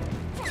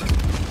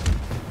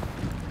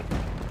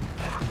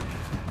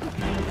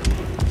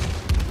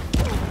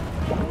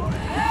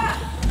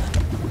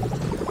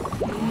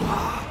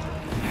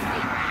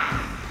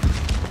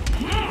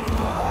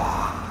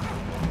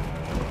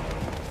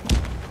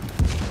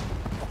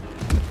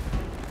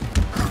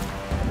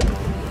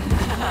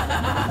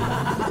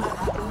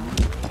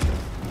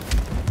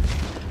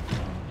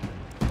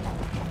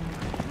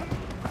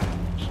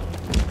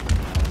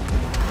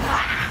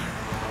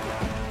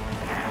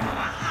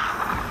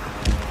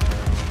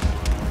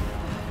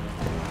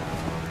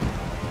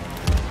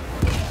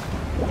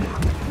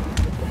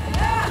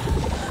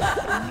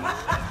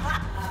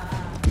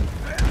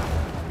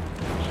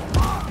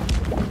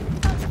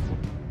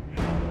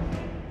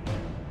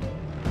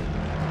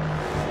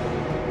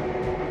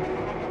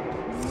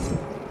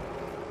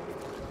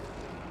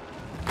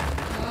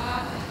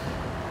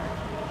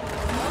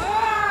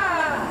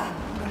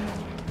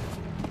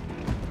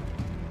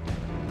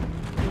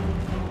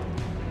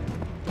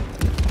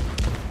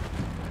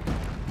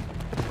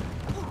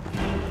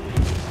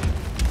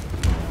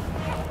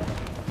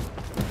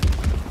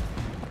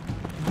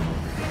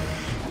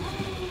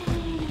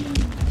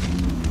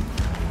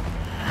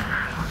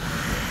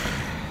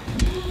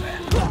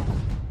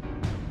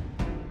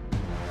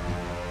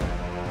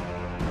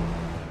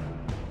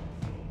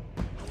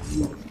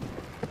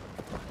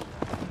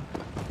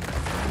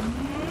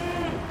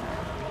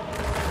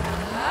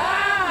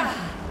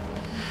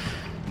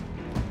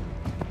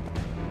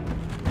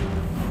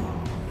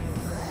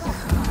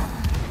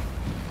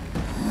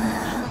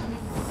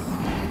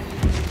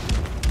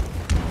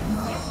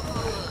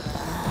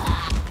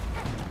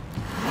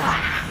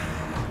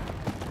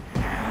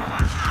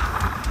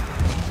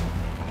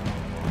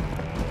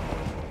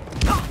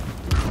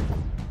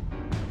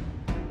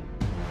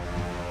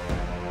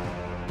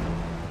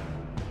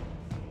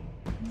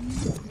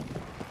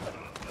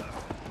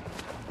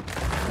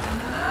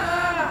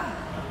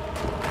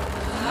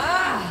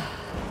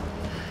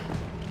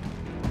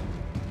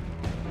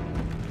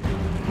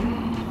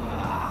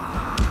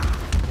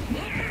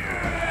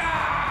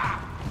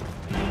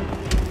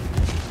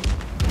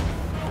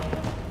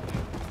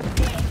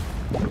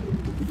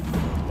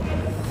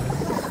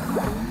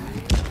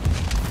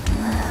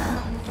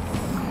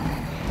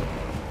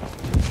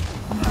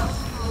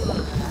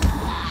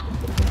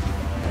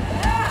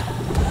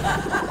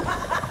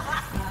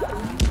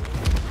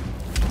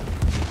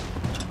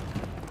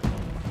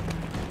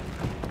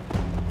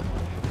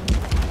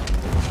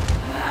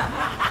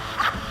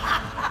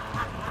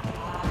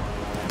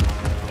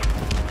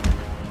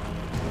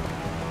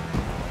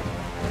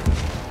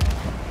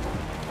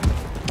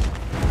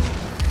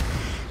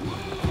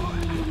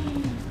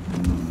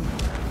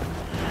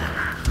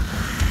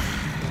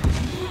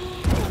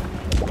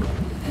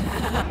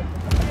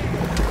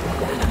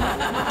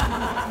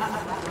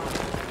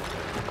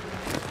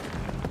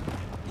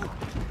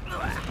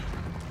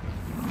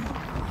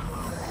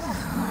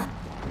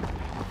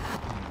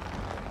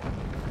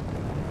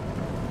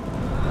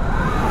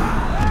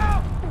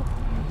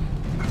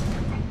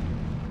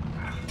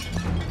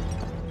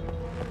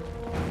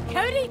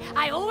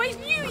 I always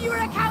knew you were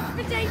a couch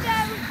potato!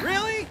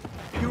 Really?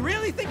 You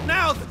really think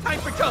now's the time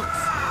for jokes?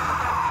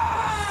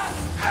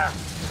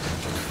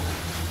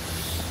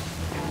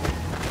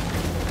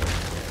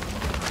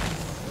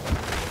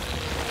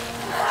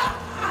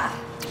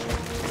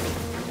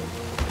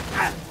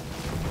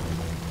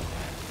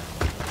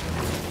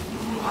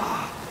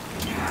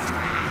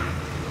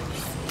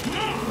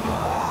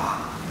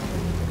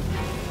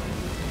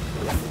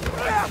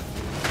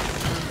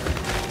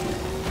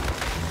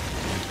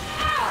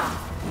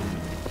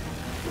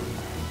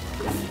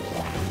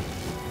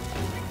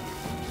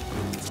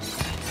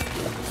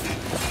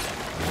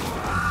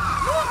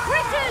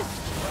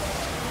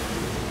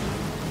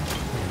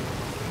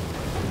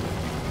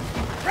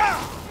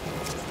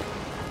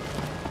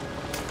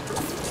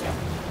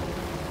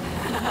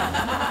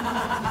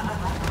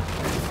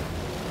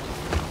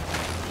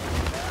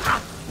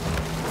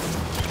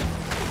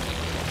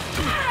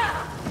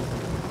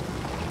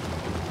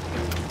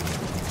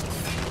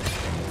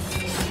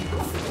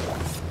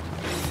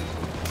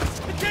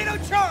 Potato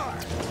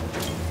charge!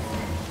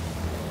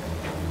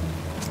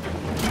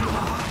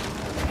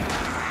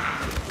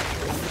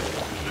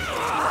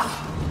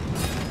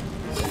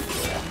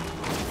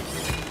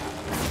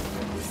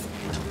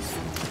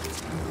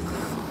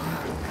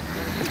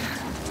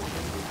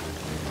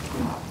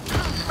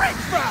 French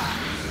fry!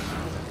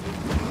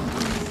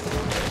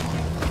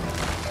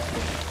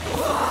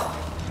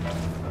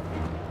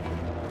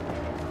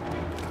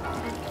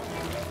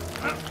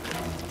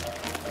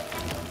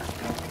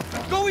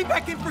 Going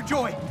back in for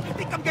Joy. I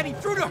think I'm getting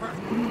through to her.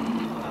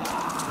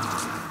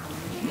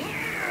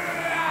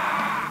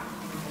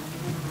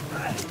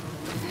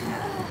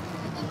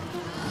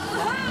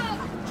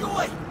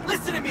 Joy,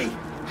 listen to me.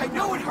 I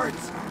know it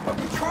hurts, but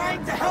we're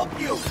trying to help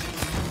you.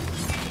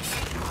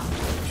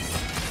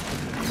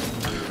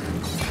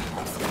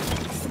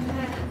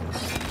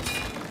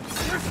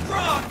 You're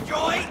strong,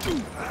 Joy.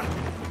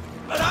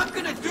 But I'm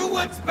gonna do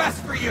what's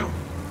best for you.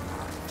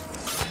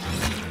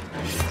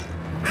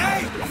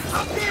 Hey,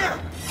 up here!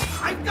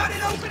 I've got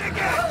it open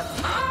again!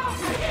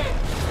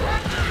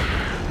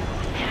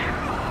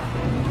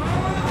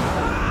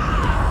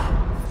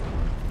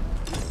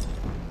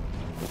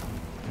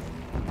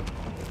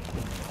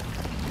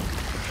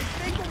 I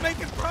think we're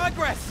making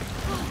progress!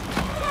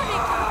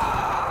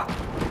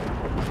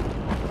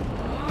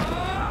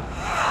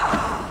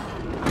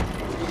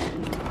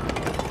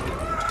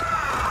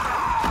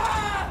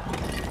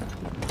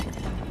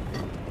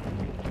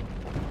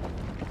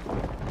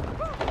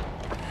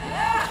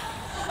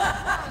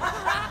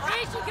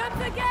 Here she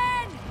comes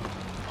again!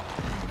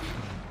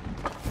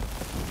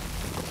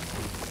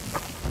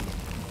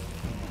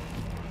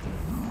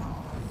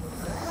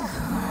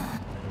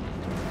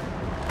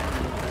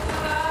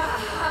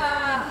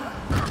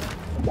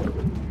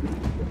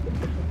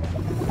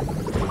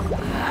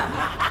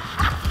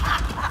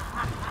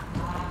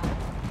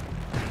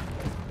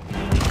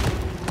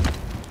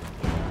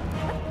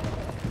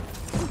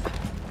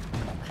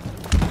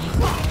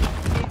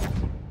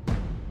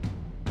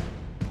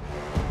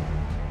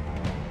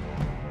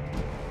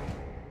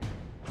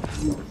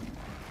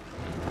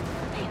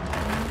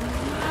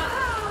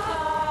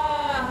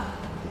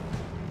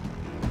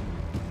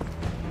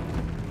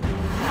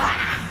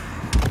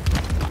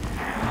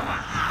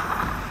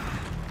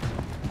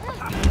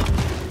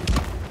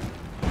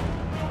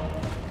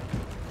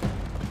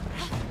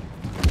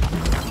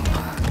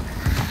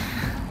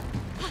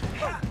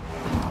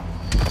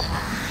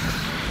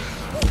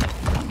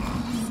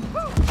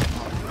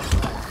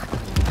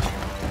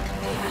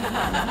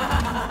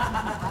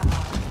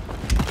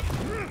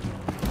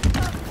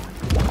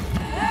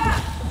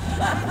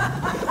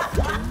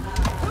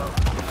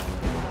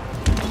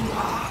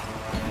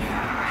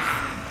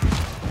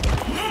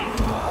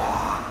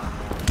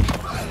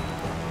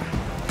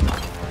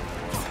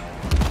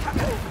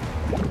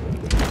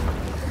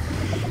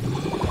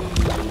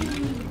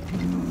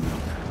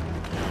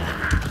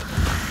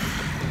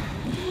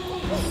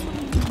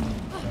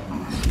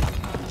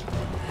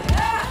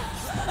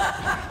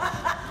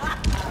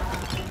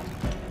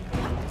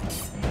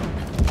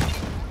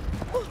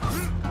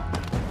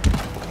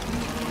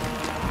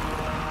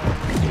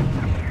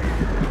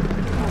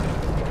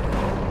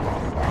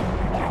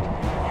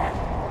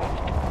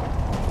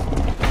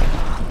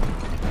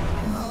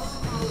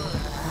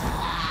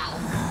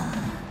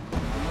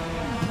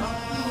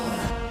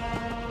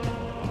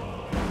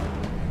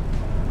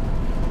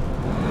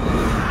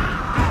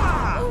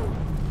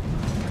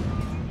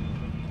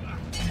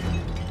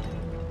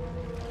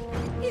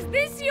 Is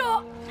this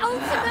your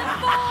ultimate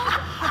form?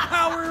 The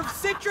power of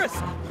citrus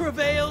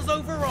prevails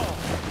over all.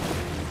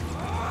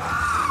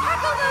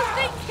 Tackle those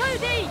things,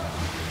 Cody!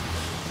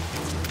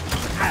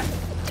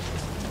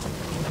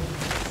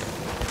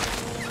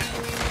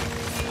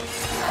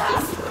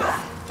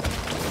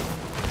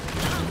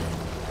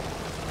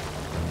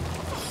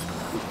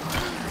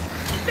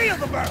 Feel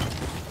the burn!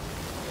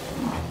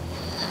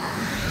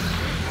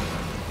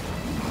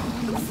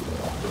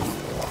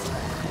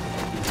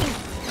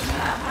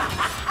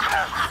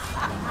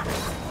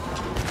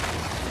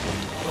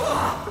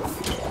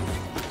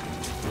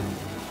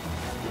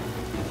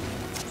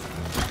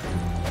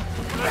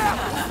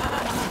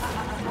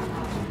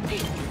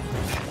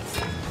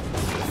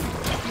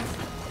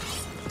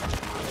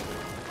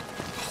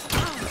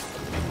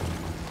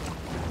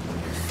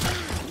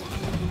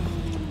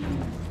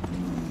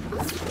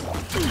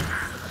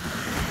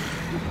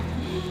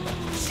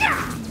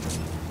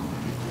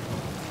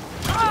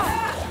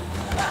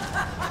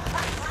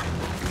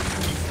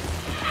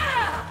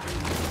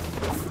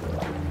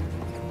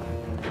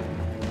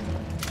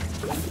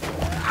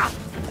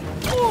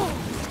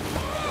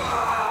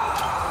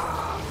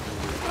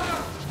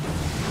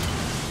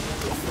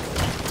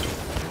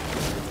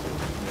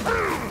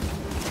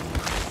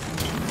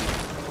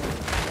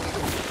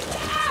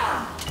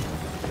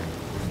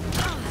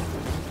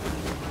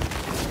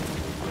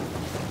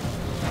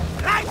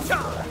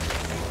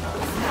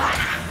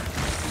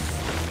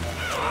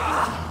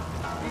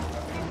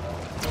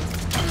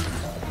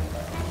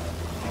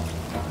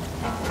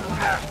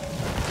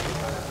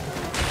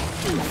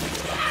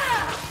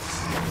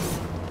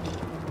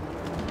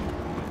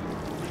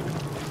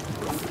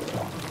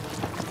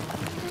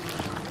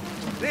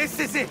 This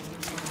is it!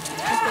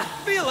 I can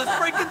feel us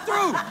breaking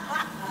through!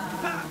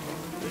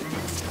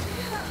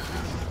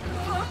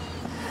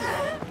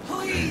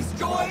 Please,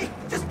 Joy!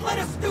 Just let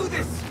us do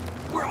this!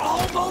 We're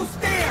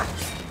almost there!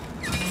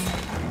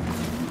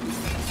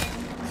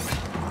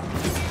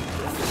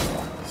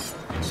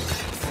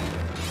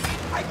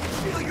 I can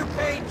feel your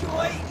pain,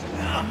 Joy!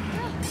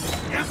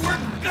 And we're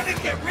gonna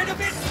get rid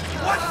of it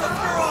once and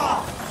for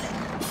all!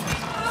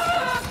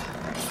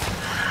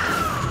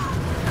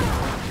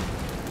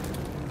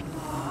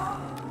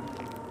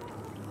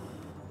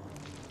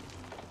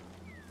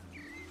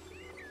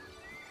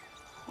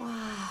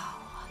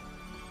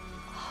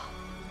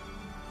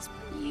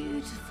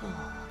 Beautiful.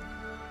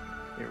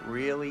 It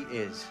really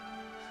is.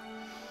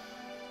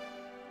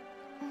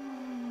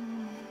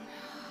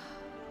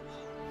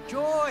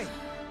 Joy!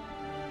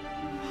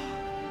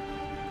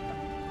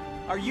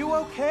 Are you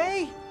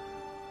okay?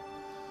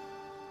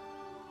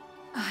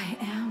 I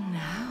am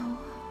now.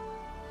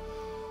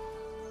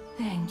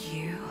 Thank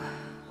you.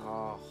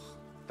 Oh,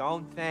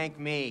 don't thank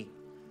me.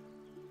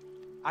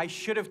 I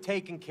should have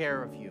taken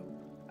care of you.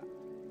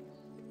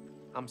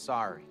 I'm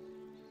sorry.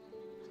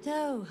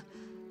 No,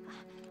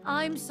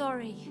 I'm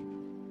sorry.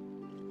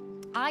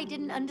 I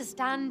didn't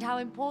understand how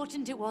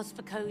important it was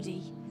for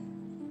Cody.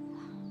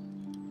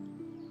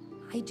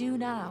 I do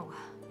now.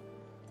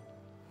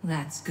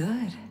 That's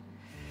good.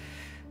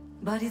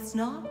 But it's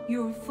not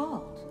your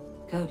fault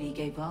Cody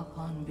gave up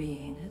on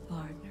being a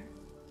partner.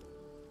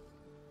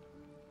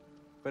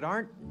 But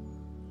aren't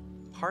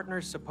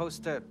partners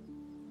supposed to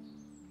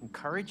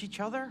encourage each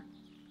other?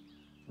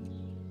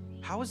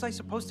 How was I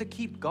supposed to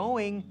keep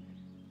going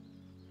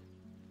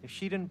if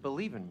she didn't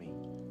believe in me?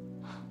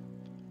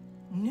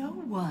 No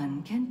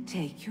one can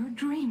take your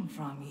dream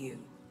from you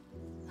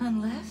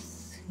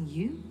unless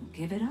you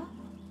give it up.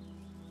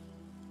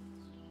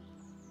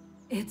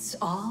 It's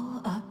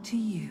all up to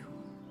you.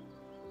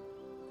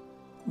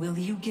 Will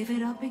you give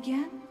it up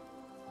again?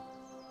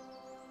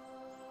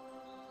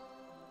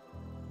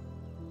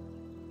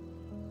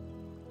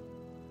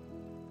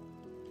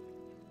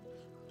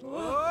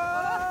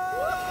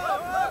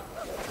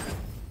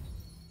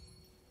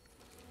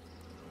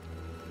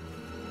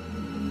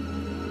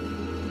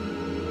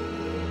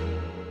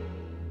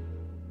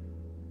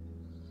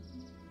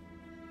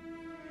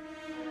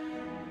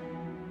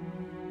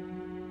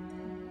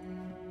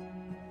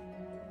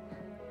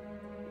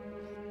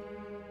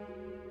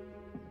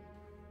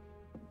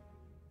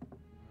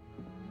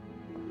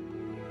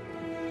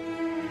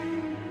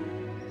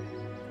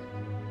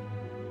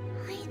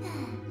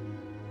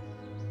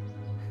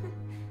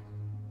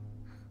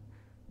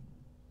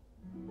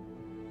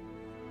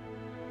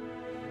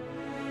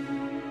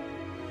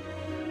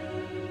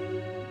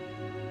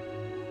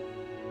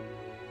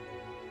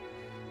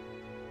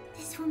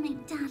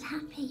 make Dad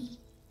happy.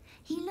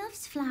 He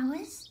loves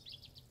flowers.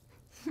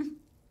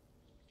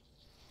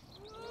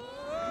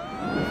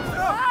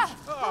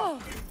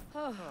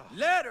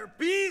 Letter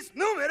piece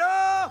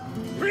número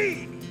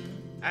 3.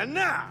 And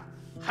now,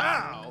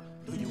 how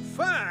do you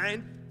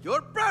find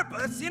your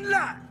purpose in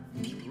life?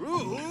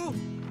 Through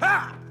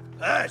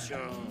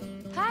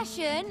passion.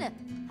 Passion?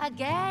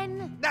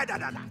 Again? Nah.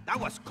 That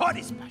was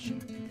Cody's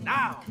passion.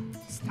 Now,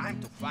 it's time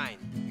to find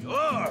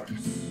yours.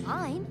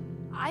 Mine?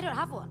 I don't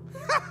have one.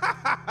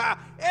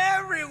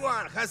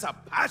 Everyone has a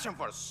passion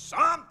for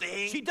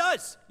something. She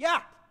does,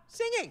 yeah.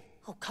 Singing.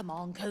 Oh, come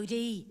on,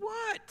 Cody.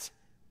 What?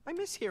 I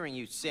miss hearing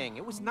you sing.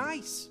 It was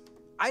nice.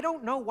 I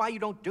don't know why you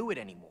don't do it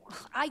anymore.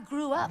 I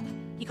grew up.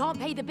 You can't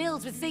pay the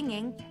bills with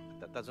singing.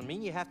 That doesn't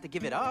mean you have to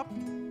give it up.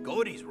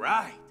 Cody's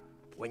right.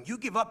 When you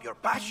give up your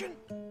passion,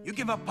 you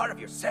give up part of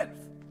yourself.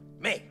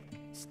 May,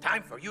 it's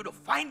time for you to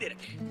find it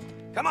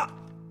again. Come on.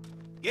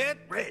 Get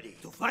ready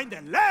to find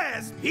the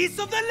last piece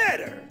of the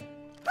letter.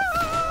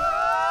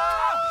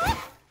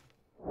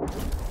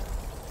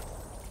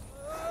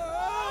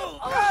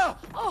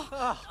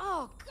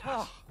 Oh,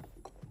 gosh.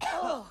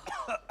 Oh,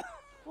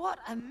 what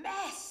a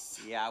mess.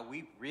 Yeah,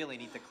 we really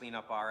need to clean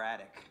up our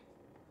attic.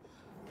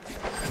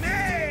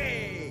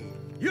 May,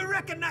 you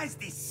recognize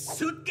this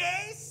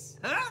suitcase?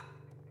 Huh?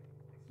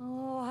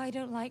 Oh, I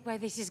don't like where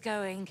this is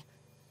going.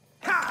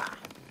 Ha!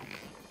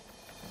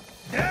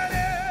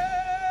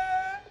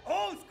 Ta-da!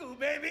 Old school,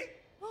 baby.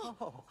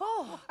 Oh,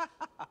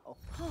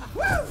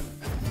 Woo!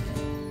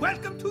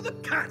 Welcome to the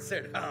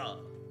concert hall.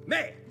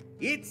 May,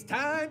 it's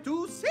time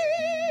to sing.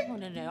 oh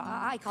no,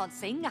 I can't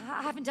sing.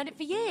 I haven't done it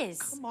for years.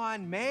 Come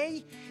on,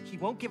 May. He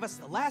won't give us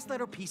the last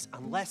letter piece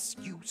unless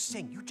you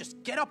sing. You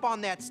just get up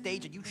on that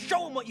stage and you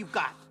show him what you've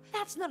got.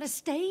 That's not a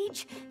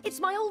stage. It's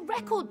my old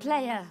record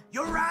player.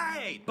 You're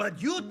right,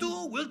 but you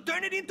two will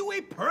turn it into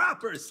a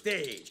proper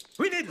stage.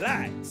 We need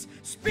lights,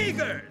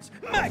 speakers,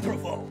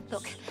 microphones.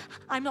 Look,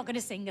 I'm not going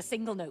to sing a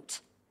single note.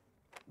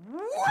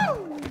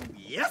 Woo!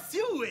 Yes,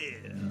 you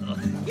will.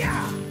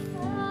 Yeah.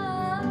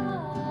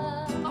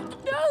 Oh,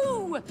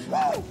 no!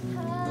 Woo!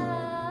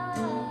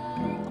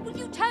 Will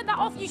you turn that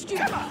off, you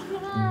stupid?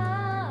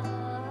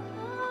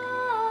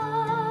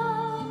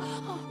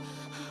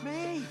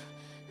 May,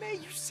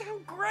 you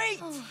sound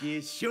great. She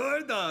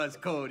sure does,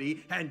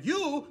 Cody. And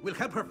you will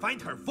help her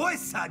find her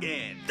voice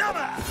again. Double!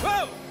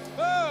 Whoa!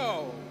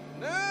 Oh,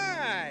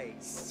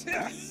 nice.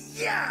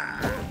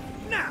 Yeah!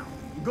 Now,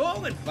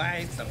 go and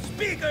find some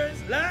speakers,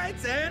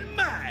 lights, and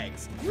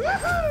mics.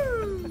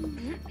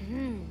 Woohoo!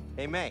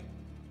 Hey, May,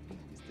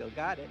 you still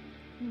got it.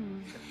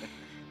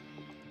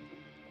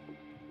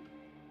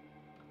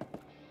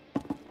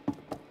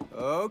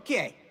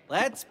 Okay,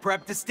 let's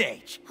prep the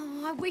stage.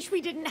 Oh, I wish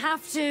we didn't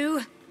have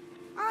to.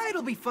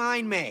 It'll be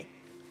fine, May.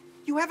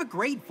 You have a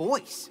great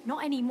voice.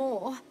 Not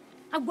anymore.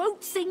 I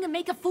won't sing and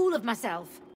make a fool of myself.